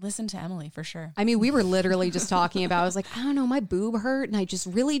 listen to Emily for sure. I mean, we were literally just talking about, I was like, I don't know, my boob hurt, and I just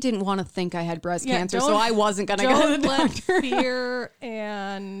really didn't want to think I had breast cancer, so I wasn't going to go to the doctor. Fear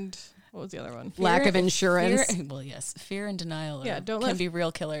and... What was the other one? Lack of insurance. Fear and denial can be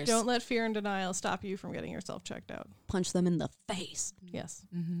real killers. Don't let fear and denial stop you from getting yourself checked out. Punch them in the face. Yes.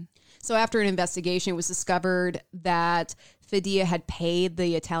 Mm-hmm. So after an investigation, it was discovered that Fidea had paid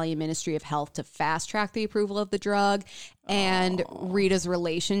the Italian Ministry of Health to fast track the approval of the drug. And Rita's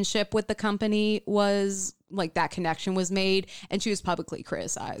relationship with the company was, like, that connection was made, and she was publicly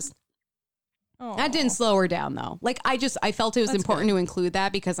criticized. That didn't slow her down, though. Like, I felt it was important to include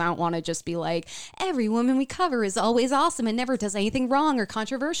that because I don't want to just be like, every woman we cover is always awesome and never does anything wrong or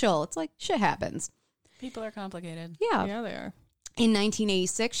controversial. It's like, shit happens. People are complicated. Yeah. Yeah, they are. In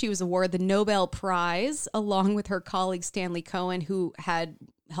 1986, she was awarded the Nobel Prize along with her colleague Stanley Cohen, who had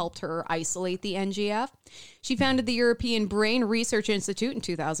helped her isolate the NGF. She founded the European Brain Research Institute in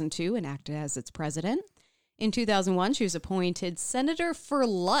 2002 and acted as its president. In 2001, she was appointed senator for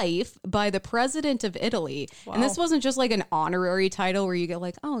life by the president of Italy. Wow. And this wasn't just like an honorary title where you get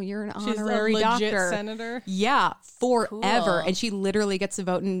like, oh, you're an honorary She's a legit doctor. senator? Yeah, forever. Cool. And she literally gets to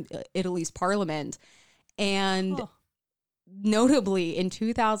vote in Italy's parliament. And notably, in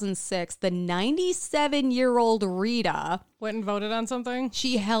 2006, the 97-year-old Rita went and voted on something.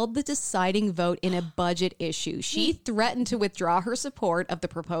 She held the deciding vote in a budget issue. She threatened to withdraw her support of the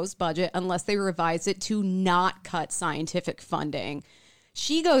proposed budget unless they revised it to not cut scientific funding.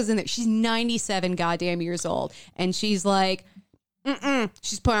 She goes in there. She's 97 goddamn years old. And she's like,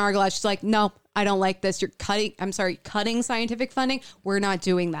 She's putting on her glass. She's like, no, I don't like this. You're cutting scientific funding. We're not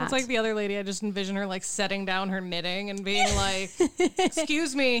doing that. It's like the other lady. I just envision her like setting down her knitting and being like,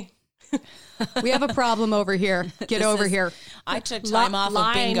 excuse me. We have a problem over here. Get over here. I took time off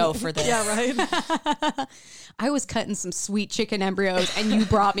of bingo for this. Yeah, right. I was cutting some sweet chicken embryos and you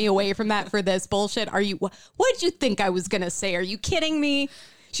brought me away from that for this bullshit. What'd you think I was going to say? Are you kidding me?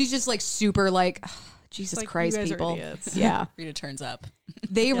 She's just like super like, Jesus like, Christ, you guys people. are idiots. Yeah. Rita turns up.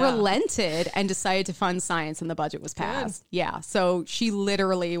 They relented and decided to fund science and the budget was passed. Good. Yeah. So she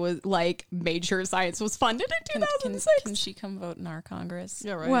literally was like, made sure science was funded in 2006. Can she come vote in our Congress?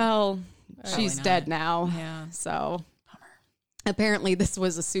 Yeah, right. Well, she's not. dead now. Yeah. So apparently this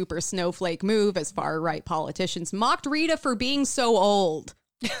was a super snowflake move as far-right politicians mocked Rita for being so old.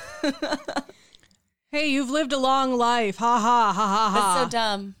 Hey, you've lived a long life. Ha ha ha ha ha. That's so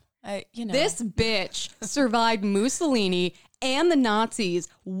dumb. This bitch survived Mussolini and the Nazis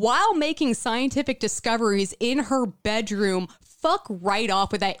while making scientific discoveries in her bedroom. Fuck right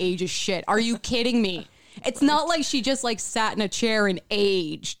off with that age of shit. Are you kidding me? It's not like she just like sat in a chair and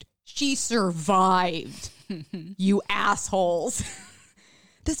aged. She survived. You assholes.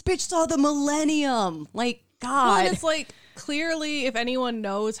 This bitch saw the millennium. Like, God. Well, and it's like, clearly, if anyone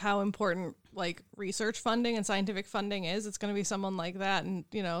knows how important like research funding and scientific funding is, it's going to be someone like that. And,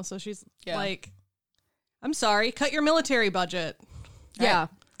 you know, so she's like, I'm sorry, cut your military budget. Yeah.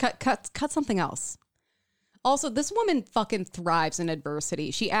 Right. Cut something else. Also, this woman fucking thrives in adversity.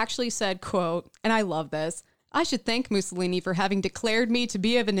 She actually said, quote, and I love this, "I should thank Mussolini for having declared me to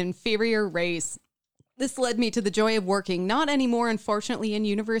be of an inferior race. This led me to the joy of working, not anymore, unfortunately, in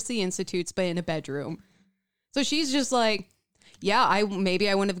university institutes, but in a bedroom." So she's just like, yeah, maybe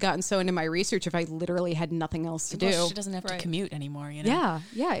I wouldn't have gotten so into my research if I literally had nothing else to do. She doesn't have to commute anymore, you know?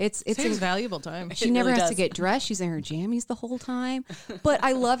 Yeah. It's valuable time. She never has to get dressed. She's in her jammies the whole time. But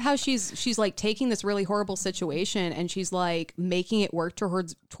I love how she's like taking this really horrible situation and she's like making it work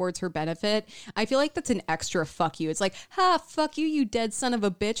towards her benefit. I feel like that's an extra fuck you. It's like, fuck you, you dead son of a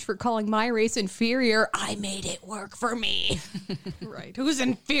bitch, for calling my race inferior. I made it work for me. Right. Who's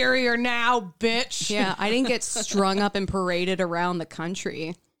inferior now, bitch? Yeah, I didn't get strung up and paraded around the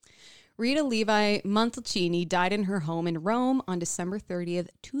country. Rita Levi Montalcini died in her home in Rome on December 30th,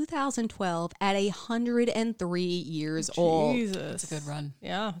 2012 at 103 years old. Jesus. That's a good run.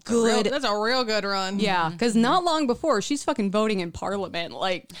 Yeah. Good. That's a real good run. Yeah, because not long before, she's fucking voting in parliament.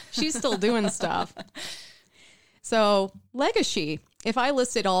 Like, she's still doing stuff. So, legacy. If I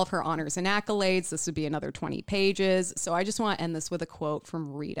listed all of her honors and accolades, this would be another 20 pages. So I just want to end this with a quote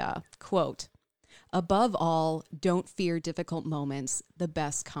from Rita. Quote, "Above all, don't fear difficult moments. The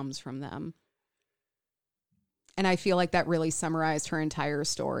best comes from them." And I feel like that really summarized her entire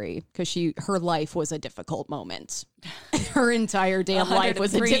story because her life was a difficult moment. Her entire damn life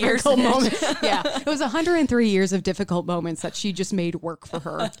was a difficult moment. Yeah, it was 103 years of difficult moments that she just made work for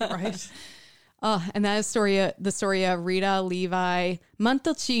her. Right. And that is the story of Rita Levi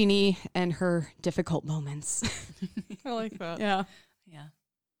Montalcini and her difficult moments. I like that. Yeah. Yeah.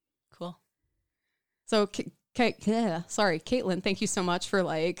 Cool. So, Caitlin, thank you so much for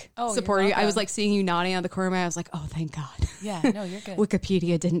like you're supporting. I was welcome. like seeing you nodding out of the corner of my eye. I was like, oh, thank God. Yeah, no, you're good.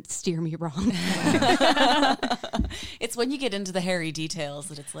 Wikipedia didn't steer me wrong. It's when you get into the hairy details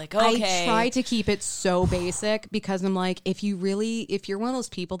that it's like, okay. I try to keep it so basic because I'm like, if you're one of those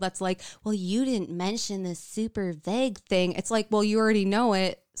people that's like, well, you didn't mention this super vague thing. It's like, well, you already know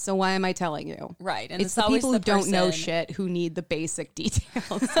it. So why am I telling you? Right. And it's the people who don't know shit who need the basic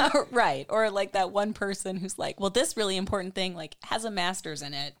details. Right. Or like that one person who's like, well, this really important thing like has a master's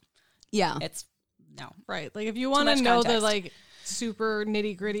in it. Yeah. It's no. Right. Like if you want to know the like super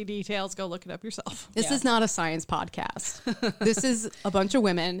nitty gritty details, go look it up yourself. This is not a science podcast. This is a bunch of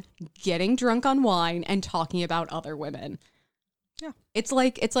women getting drunk on wine and talking about other women. Yeah. It's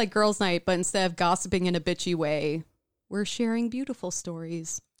like girls' night, but instead of gossiping in a bitchy way, we're sharing beautiful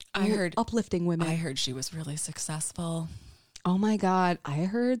stories. I heard uplifting women. I heard she was really successful. Oh my God. I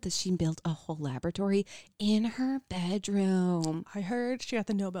heard that she built a whole laboratory in her bedroom. I heard she got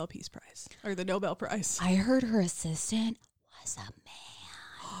the Nobel Peace Prize or the Nobel Prize. I heard her assistant was a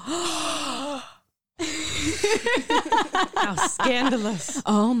man. How scandalous.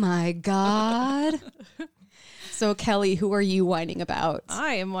 Oh my God. So Kelly, who are you whining about?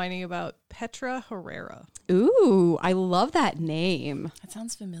 I am whining about Petra Herrera. Ooh, I love that name. That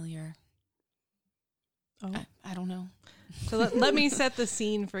sounds familiar. Oh, I don't know. So let me set the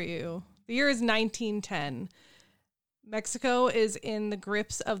scene for you. The year is 1910. Mexico is in the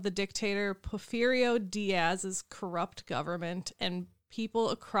grips of the dictator Porfirio Diaz's corrupt government, and people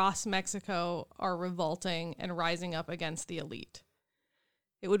across Mexico are revolting and rising up against the elite.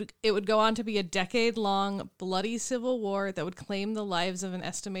 It would go on to be a decade-long bloody civil war that would claim the lives of an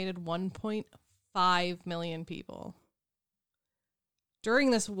estimated 1.5 million people.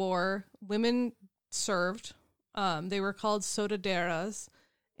 During this war, women served. They were called Soldaderas,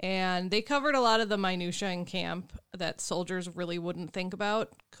 and they covered a lot of the minutiae in camp that soldiers really wouldn't think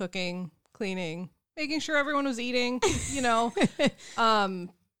about: cooking, cleaning, making sure everyone was eating, you know.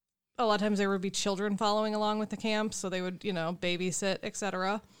 A lot of times there would be children following along with the camp, so they would, babysit,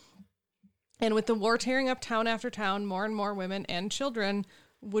 etc. And with the war tearing up town after town, more and more women and children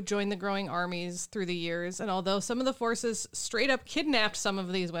would join the growing armies through the years. And although some of the forces straight up kidnapped some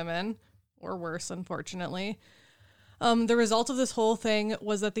of these women, or worse, unfortunately, the result of this whole thing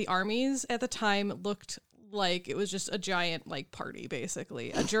was that the armies at the time looked like it was just a giant party,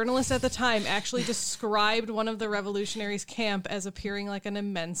 basically. A journalist at the time actually described one of the revolutionaries' camp as appearing like an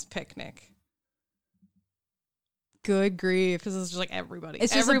immense picnic. Good grief. because it's just like everybody.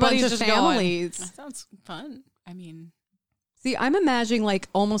 It's just Everybody's a bunch of just going. families. That sounds fun. I mean, See, I'm imagining like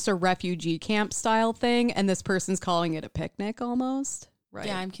almost a refugee camp style thing, and this person's calling it a picnic almost. Right.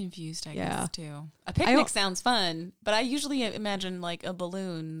 yeah, I'm confused, I Yeah. guess, too. A picnic sounds fun, but I usually imagine like a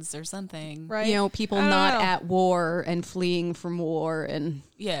balloons or something. Right. You know, people I don't not know. at war and fleeing from war and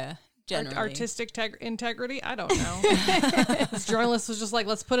Yeah, generally. Artistic integrity? I don't know. This journalist was just like,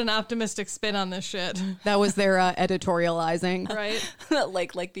 let's put an optimistic spin on this shit. that was their editorializing. Right?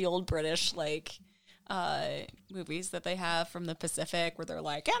 like the old British movies that they have from the Pacific where they're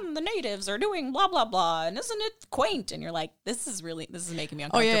like, and the natives are doing blah blah blah, and isn't it quaint? And you're like, this is making me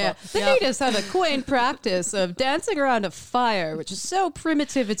Oh uncomfortable. yeah, the natives have a quaint practice of dancing around a fire, which is so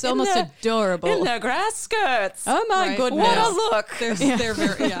primitive it's almost adorable. In their grass skirts. Oh my Right. goodness! What a look. They're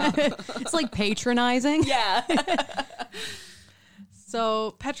very, yeah. It's like patronizing. Yeah.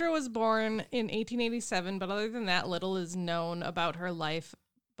 So Petra was born in 1887, but other than that, little is known about her life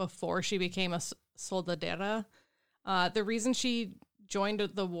before she became a soldadera. The reason she joined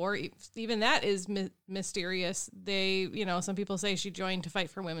the war, even that is mysterious. Some people say she joined to fight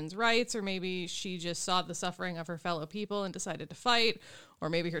for women's rights, or maybe she just saw the suffering of her fellow people and decided to fight, or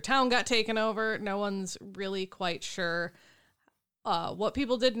maybe her town got taken over. No one's really quite sure. What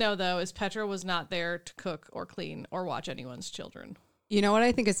people did know, though, is Petra was not there to cook or clean or watch anyone's children. You know what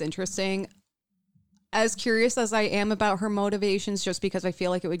I think is interesting? As curious as I am about her motivations, just because I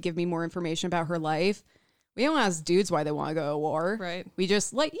feel like it would give me more information about her life, we don't ask dudes why they want to go to war. Right. We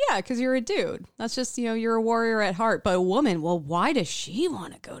just because you're a dude. That's just, you're a warrior at heart. But a woman, well, why does she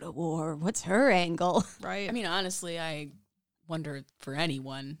want to go to war? What's her angle? Right. I mean, honestly, I wonder for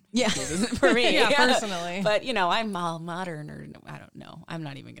anyone. Yeah. For me. Yeah, personally. But, I'm all modern, or I don't know. I'm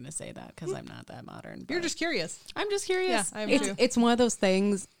not even going to say that because I'm not that modern. You're but just curious. I'm just curious. Yeah, I am It's, too. it's one of those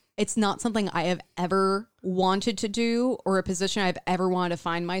things. It's not something I have ever wanted to do or a position I've ever wanted to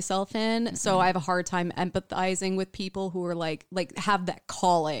find myself in. Mm-hmm. So I have a hard time empathizing with people who are like have that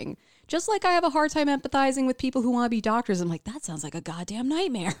calling. Just like I have a hard time empathizing with people who want to be doctors. I'm like, that sounds like a goddamn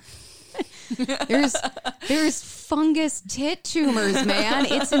nightmare. There's fungus tit tumors, man.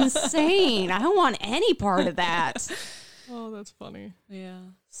 It's insane. I don't want any part of that. Oh, that's funny. Yeah.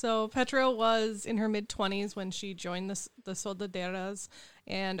 So Petra was in her mid-20s when she joined the Soldaderas,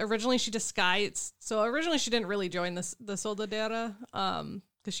 and originally she disguised. So originally she didn't really join the Soldadera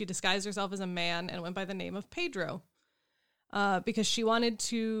because she disguised herself as a man and went by the name of Pedro because she wanted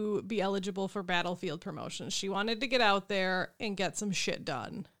to be eligible for battlefield promotions. She wanted to get out there and get some shit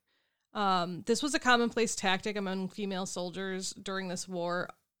done. This was a commonplace tactic among female soldiers during this war.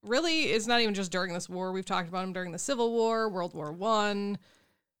 Really, it's not even just during this war. We've talked about them during the Civil War, World War I.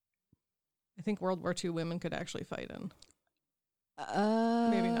 I think World War II women could actually fight in.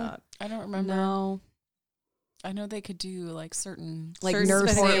 Maybe not. I don't remember. No. I know they could do like certain Like Certain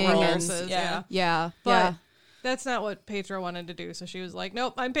specific nursing. nurses, Yeah. Yeah. But that's not what Pedro wanted to do. So she was like,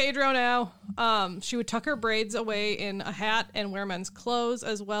 nope, I'm Pedro now. She would tuck her braids away in a hat and wear men's clothes,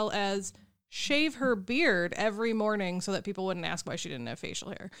 as well as shave her beard every morning so that people wouldn't ask why she didn't have facial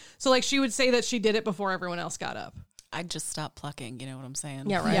hair. So like she would say that she did it before everyone else got up. I'd just stop plucking, you know what I'm saying?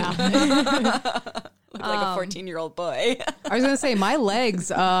 Yeah, right. Yeah. Look like a 14-year-old boy. I was going to say, my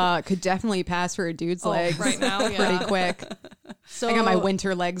legs could definitely pass for a dude's legs right now, yeah. pretty quick. So I got my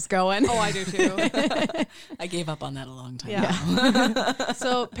winter legs going. Oh, I do too. I gave up on that a long time Yeah. ago.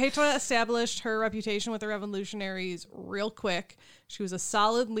 So Petra established her reputation with the revolutionaries real quick. She was a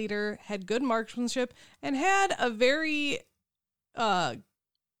solid leader, had good marksmanship, and had a very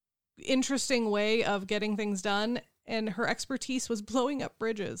interesting way of getting things done. And her expertise was blowing up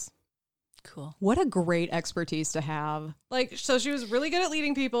bridges. Cool. What a great expertise to have. Like, so she was really good at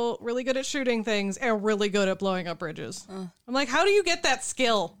leading people, really good at shooting things, and really good at blowing up bridges. I'm like, how do you get that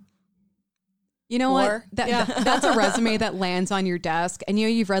skill? You know Or- what? That's a resume that lands on your desk. And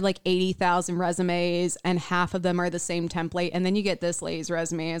you've read like 80,000 resumes and half of them are the same template. And then you get this lady's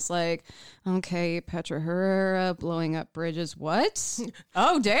resume. It's like, okay, Petra Herrera, blowing up bridges. What?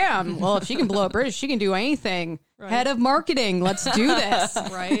 Oh, damn. Well, if she can blow up bridges, she can do anything. Right. Head of marketing. Let's do this.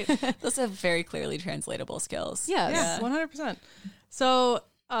 Right? Those are very clearly translatable skills. Yes. Yeah, 100%. So,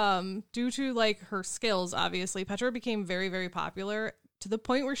 due to like her skills, obviously, Petra became very, very popular to the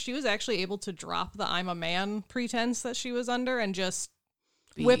point where she was actually able to drop the "I'm a man" pretense that she was under and just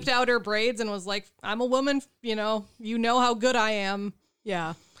whipped out her braids and was like, "I'm a woman, you know how good I am."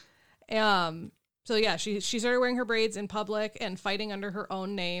 Yeah. So yeah, she started wearing her braids in public and fighting under her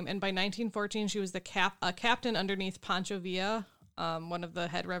own name. And by 1914, she was a captain underneath Pancho Villa, one of the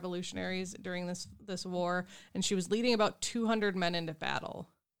head revolutionaries during this war, and she was leading about 200 men into battle.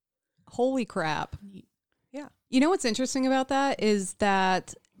 Holy crap. Yeah. You know what's interesting about that is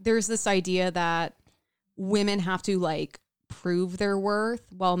that there's this idea that women have to like prove their worth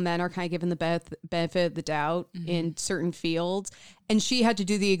while men are kind of given the benefit of the doubt in certain fields. And she had to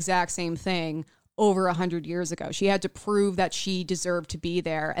do the exact same thing over 100 years ago. She had to prove that she deserved to be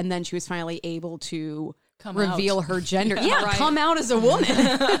there. And then she was finally able to reveal her gender. Come out as a woman.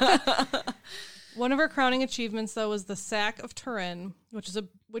 One of her crowning achievements, though, was the sack of Turin, which is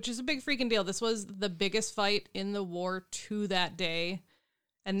a big freaking deal. This was the biggest fight in the war to that day.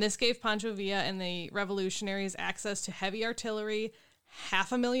 And this gave Pancho Villa and the revolutionaries access to heavy artillery,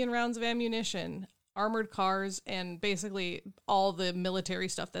 500,000 rounds of ammunition, armored cars, and basically all the military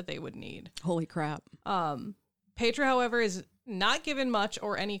stuff that they would need. Holy crap. Petra, however, is not given much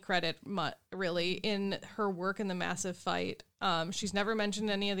or any credit, really, in her work in the massive fight. She's never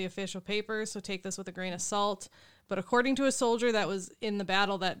mentioned any of the official papers, so take this with a grain of salt. But according to a soldier that was in the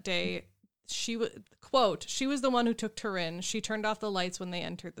battle that day, she was, quote, she was the one who took Turin. She turned off the lights when they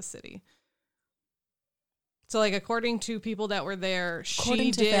entered the city. So, like, according to people that were there,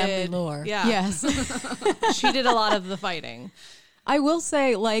 According to family lore. Yeah. Yes. She did a lot of the fighting. I will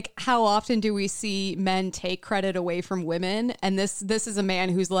say, like, how often do we see men take credit away from women? And this is a man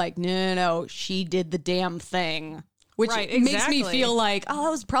who's like, no, she did the damn thing. Which right, makes exactly. me feel like, oh, that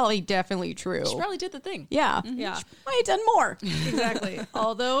was probably definitely true. She probably did the thing. Yeah. Yeah. She might have done more. Exactly.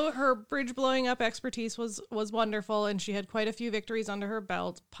 Although her bridge blowing up expertise was wonderful and she had quite a few victories under her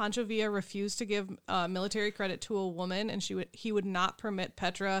belt, Pancho Villa refused to give military credit to a woman, and he would not permit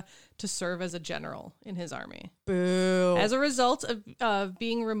Petra to serve as a general in his army. Boo. As a result of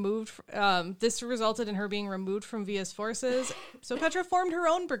being removed, this resulted in her being removed from Villa's forces. So Petra formed her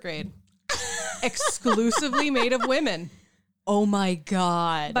own brigade, exclusively made of women. Oh my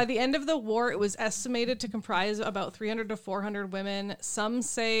God. By the end of the war, it was estimated to comprise about 300 to 400 women. Some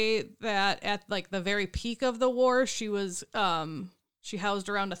say that at like the very peak of the war, she housed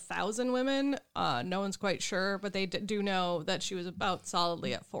around 1,000 women. No one's quite sure, but they do know that she was about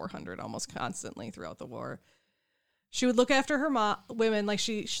solidly at 400 almost constantly throughout the war. She would look after her women like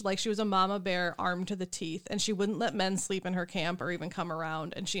she was a mama bear armed to the teeth, and she wouldn't let men sleep in her camp or even come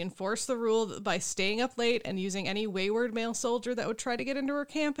around. And she enforced the rule by staying up late and using any wayward male soldier that would try to get into her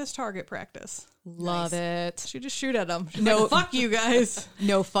camp as target practice. Love it. She'd just shoot at them. She's No- like, fuck you guys.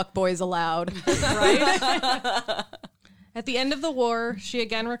 No fuck boys allowed. Right? At the end of the war, she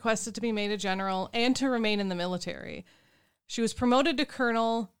again requested to be made a general and to remain in the military. She was promoted to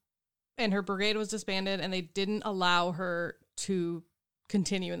colonel, and her brigade was disbanded, and they didn't allow her to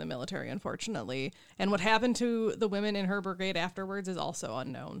continue in the military, unfortunately. And what happened to the women in her brigade afterwards is also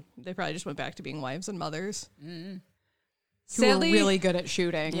unknown. They probably just went back to being wives and mothers. Who Sadly, were really good at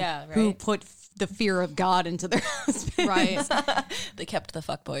shooting. Yeah, right. Who put the fear of God into their husbands. right. They kept the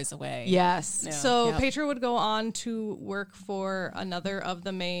fuckboys away. Yes. Yeah. So Yep. Petra would go on to work for another of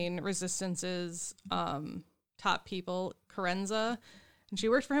the main resistance's top people, Carenza, and she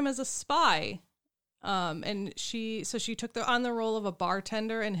worked for him as a spy. And she took on the role of a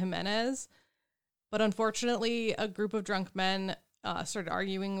bartender in Jimenez, but unfortunately, a group of drunk men started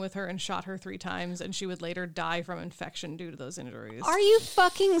arguing with her and shot her 3 times, and she would later die from infection due to those injuries. Are you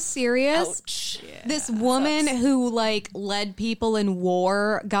fucking serious? Ouch. This woman who like led people in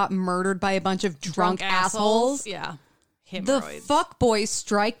war got murdered by a bunch of drunk assholes. Yeah. The Hemorrhoids. fuck boys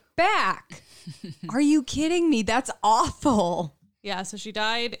strike back. Are you kidding me? That's awful. Yeah, so she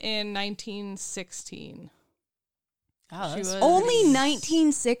died in 1916. Oh, She that's was Only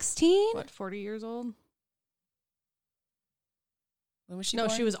 1916? what, 40 years old? when was she No,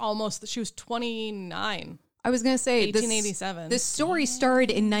 born? she was 29. I was going to say 1887. This story started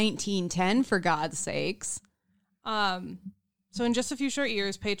in 1910, for God's sakes. So in just a few short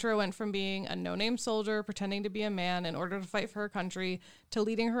years, Petra went from being a no-name soldier pretending to be a man in order to fight for her country to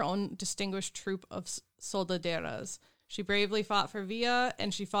leading her own distinguished troop of soldaderas. She bravely fought for Villa,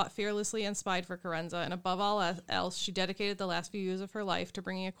 and she fought fearlessly and spied for Carenza. And above all else, she dedicated the last few years of her life to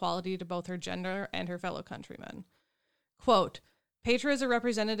bringing equality to both her gender and her fellow countrymen. Quote, Petra is a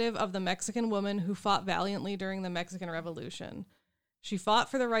representative of the Mexican woman who fought valiantly during the Mexican Revolution. She fought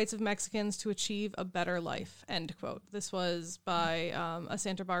for the rights of Mexicans to achieve a better life, end quote. This was by a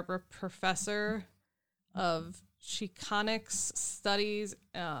Santa Barbara professor of Chicanics studies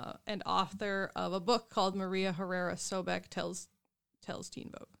and author of a book called Maria Herrera Sobek Tells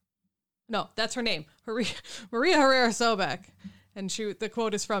Teen Vogue. No, that's her name, Maria Herrera Sobek. And the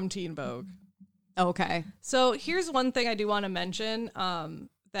quote is from Teen Vogue. Okay. So here's one thing I do want to mention,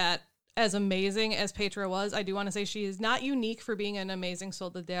 that as amazing as Petra was, I do want to say she is not unique for being an amazing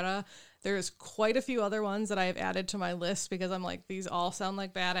soldadera. There's quite a few other ones that I have added to my list because I'm like, these all sound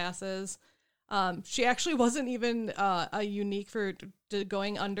like badasses. She actually wasn't even a unique for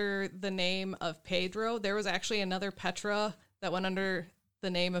going under the name of Pedro. There was actually another Petra that went under the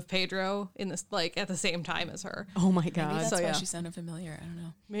name of Pedro in this, like, at the same time as her. Oh my Maybe God. that's So, why yeah. she sounded familiar. I don't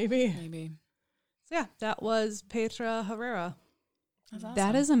know. Maybe. So yeah, that was Petra Herrera. That's awesome.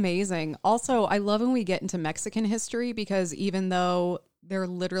 That is amazing. Also, I love when we get into Mexican history because even though they're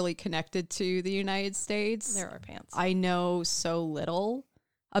literally connected to the United States, There are pants. I know so little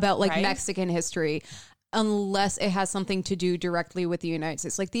about like Right? Mexican history unless it has something to do directly with the United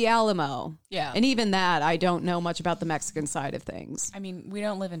States, like the Alamo. Yeah. And even that, I don't know much about the Mexican side of things. I mean, we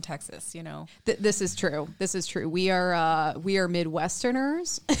don't live in Texas, you know. This is true. This is true. We are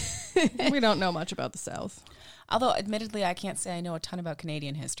Midwesterners. We don't know much about the South. Although, admittedly, I can't say I know a ton about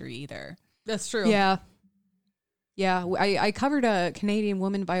Canadian history either. That's true. Yeah. Yeah, I covered a Canadian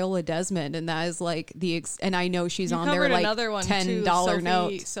woman, Viola Desmond, and that is like and I know she's You on covered there like another one $10 too,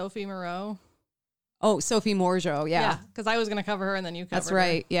 note. Sophie Moreau. Oh, Sophie Morgeau, yeah. Because I was going to cover her and then you covered That's her.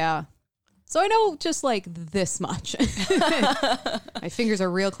 right, yeah. So I know just like this much. My fingers are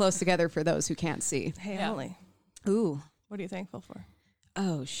real close together for those who can't see. Hey, Yeah. Emily, Ooh. what are you thankful for?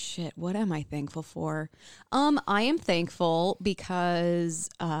 Oh shit, what am I thankful for? I am thankful because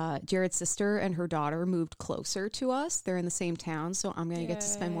Jared's sister and her daughter moved closer to us. They're in the same town, so I'm going to get to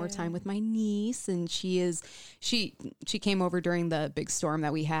spend more time with my niece, and she came over during the big storm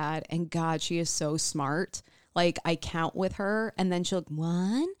that we had, and God, she is so smart. Like I count with her and then she'll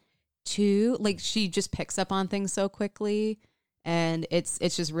 1, 2, like she just picks up on things so quickly. And it's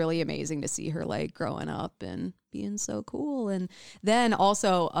just really amazing to see her like growing up and being so cool. And then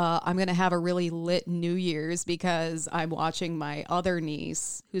also I'm going to have a really lit New Year's because I'm watching my other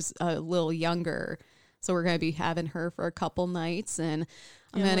niece who's a little younger. So we're going to be having her for a couple nights, and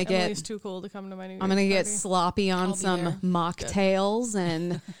I'm going to Emily's too cool to come to my New Year's I'm going to get party. sloppy on I'll be some there. mocktails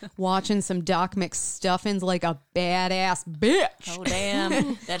and watching some Doc McStuffins like a badass bitch. Oh,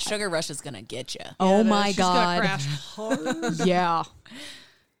 damn. That sugar rush is going to get you. Oh Yeah, my she's gonna God. crash hard. Yeah.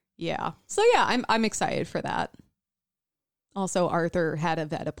 Yeah. So yeah, I'm excited for that. Also, Arthur had a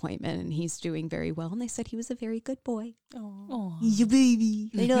vet appointment and he's doing very well. And they said he was a very good boy. Oh. You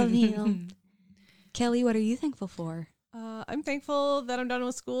baby. I love him. Kelly, what are you thankful for? I'm thankful that I'm done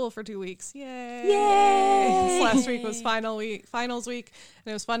with school for 2 weeks. Yay! Yay! This last week was finals week,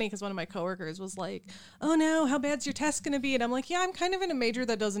 and it was funny because one of my coworkers was like, "Oh no, how bad's your test going to be?" And I'm like, "Yeah, I'm kind of in a major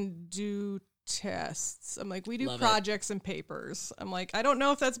that doesn't do tests. I'm like, we do Love it. projects and papers. I'm like, I don't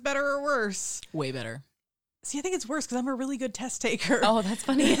know if that's better or worse. Way better. See, I think it's worse because I'm a really good test taker. Oh, that's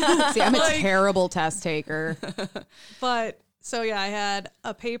funny. See, I'm a Like- terrible test taker. But so yeah, I had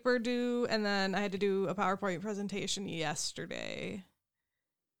a paper due, and then I had to do a PowerPoint presentation yesterday.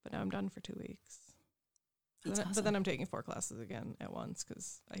 But now I'm done for 2 weeks. That's But awesome. then I'm taking 4 classes again at once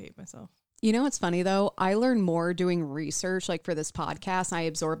because I hate myself. You know what's funny though? I learn more doing research, like for this podcast. I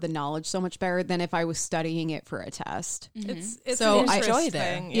absorb the knowledge so much better than if I was studying it for a test. It's So an I interest enjoy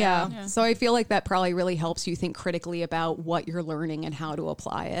there. thing. Yeah. So I feel like that probably really helps you think critically about what you're learning and how to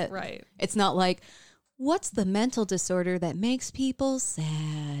apply it. Right. It's not like, what's the mental disorder that makes people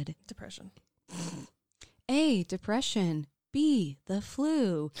sad? Depression. A, depression. B, the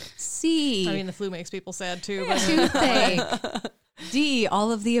flu. C, I mean, the flu makes people sad too. But toothache. D,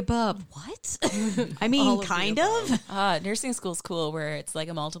 all of the above. What? I mean, All of the kind above. of. Nursing school's cool where it's like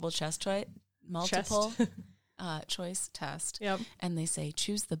a multiple choice test. Yep. And they say,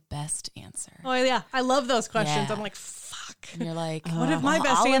 choose the best answer. Oh yeah, I love those questions. Yeah. I'm like, fuck. And you're like, What if my well,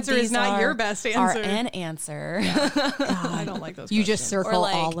 best all of answer is these not your are- best Are answer? an answer. I don't like those. You just questions. circle Or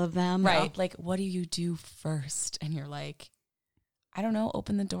like- all of them. Right. Like, what do you do first? And you're like, I don't know,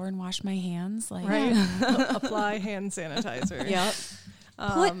 open the door and wash my hands. Like, right. Apply hand sanitizer. Yep.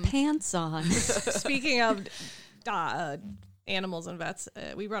 Put pants on. Speaking of animals and vets,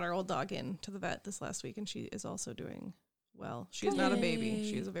 we brought our old dog in to the vet this last week, and she is also doing well. She's not a baby;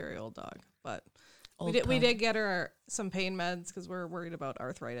 Yay. she is a very old dog. But Old we pug. did get her some pain meds because we're worried about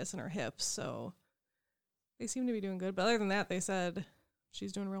arthritis in her hips. So they seem to be doing good. But other than that, they said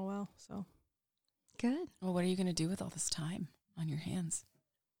she's doing real well. So Good. Well, what are you going to do with all this time on your hands?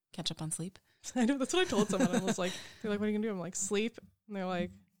 Catch up on sleep? I know that's what I told someone. I was like, they're like, "What are you gonna do?" I'm like, "Sleep." And they're like,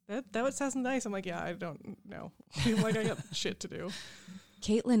 "That would sound nice." I'm like, "Yeah, I don't know." I'm like, I got shit to do.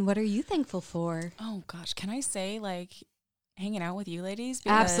 Caitlin, what are you thankful for? Oh, gosh. Can I say, like, hanging out with you ladies.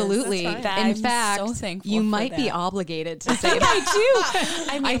 Because Absolutely. That's In I'm fact, so thankful you for might be that. obligated to say that.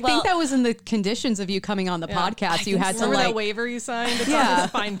 I mean, I think that was in the conditions of you coming on the podcast. You had to Remember that like, waiver you signed? It's Yeah. on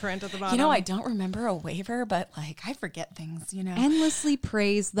this fine print at the bottom. I don't remember a waiver, but like I forget things, endlessly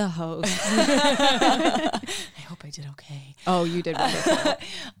praise the host. I hope I did okay. Oh, you did wonderful.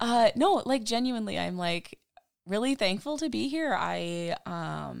 No, like genuinely, I'm like really thankful to be here. I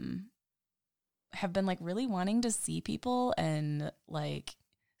have been like really wanting to see people and like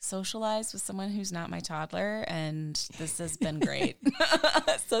socialize with someone who's not my toddler, and this has been great.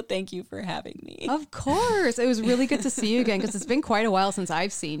 So thank you for having me. Of course. It was really good to see you again because it's been quite a while since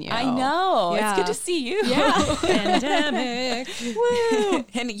I've seen you. I know. Yeah. It's good to see you. Yeah. Pandemic. Woo.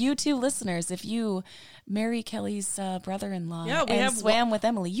 And you too, listeners, if you marry Kelly's brother-in-law Yeah, we and have swam with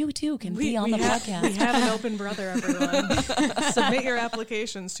Emily, you too can be on the podcast. We have an open brother, everyone. Submit your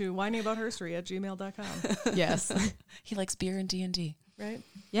applications to whiningaboutherstory@gmail.com. Yes. He likes beer and D&D. Right?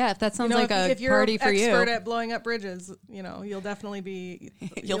 Yeah, if that sounds like if a you're party for you. expert at blowing up bridges, you'll definitely be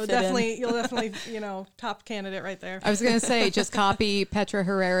You'll fit you'll definitely top candidate right there. I was going to say, just copy Petra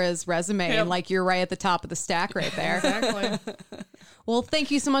Herrera's resume Yep. and like you're right at the top of the stack right there. Exactly. Well, thank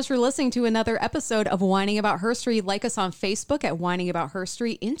you so much for listening to another episode of Whining About Herstory. Like us on Facebook at Whining About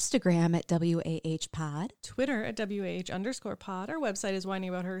Herstory, Instagram at WAHpod. Twitter at WAH_pod. Our website is Whining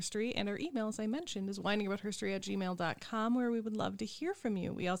About Herstory, and our email, as I mentioned, is whiningaboutherstory@gmail.com, where we would love to hear from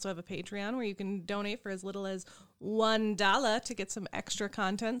you. We also have a Patreon where you can donate for as little as $1 to get some extra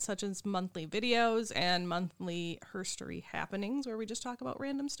content, such as monthly videos and monthly Herstory happenings, where we just talk about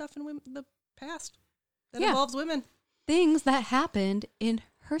random stuff in the past that involves women. Things that happened in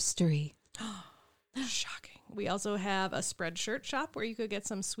herstory. Shocking. We also have a Spreadshirt shop where you could get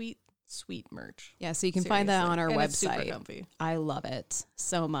some sweet merch. Yeah, so you can find that on our And it's super website. comfy. I love it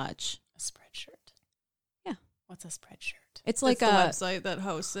so much. A spreadshirt. Yeah. What's a spreadshirt? It's like the a website that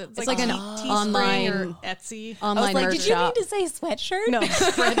hosts it. It's like an Teespring online- or Etsy. online merch did you shop. mean to say sweatshirt? No,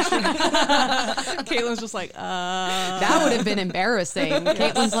 Spreadshirt. Caitlin's just like, That would have been embarrassing.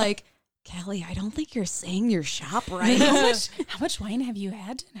 Caitlin's like, Kelly, I don't think you're saying your shop right. How much wine have you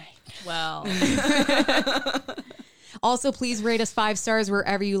had tonight? well. Also, please rate us 5 stars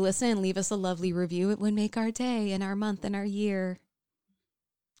wherever you listen. Leave us a lovely review. It would make our day and our month and our year.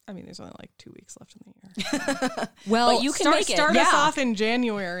 I mean, there's only like 2 weeks left in the year. Well, But you can make it. Start us Yeah. off in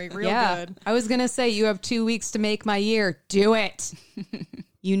January, real good. I was going to say, you have 2 weeks to make my year. Do it.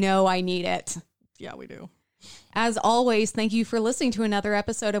 You know I need it. Yeah, we do. As always, thank you for listening to another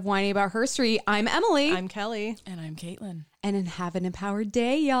episode of Whining About Herstory. I'm Emily. I'm Kelly. And I'm Caitlin. And have an empowered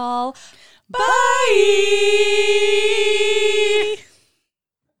day, y'all. Bye.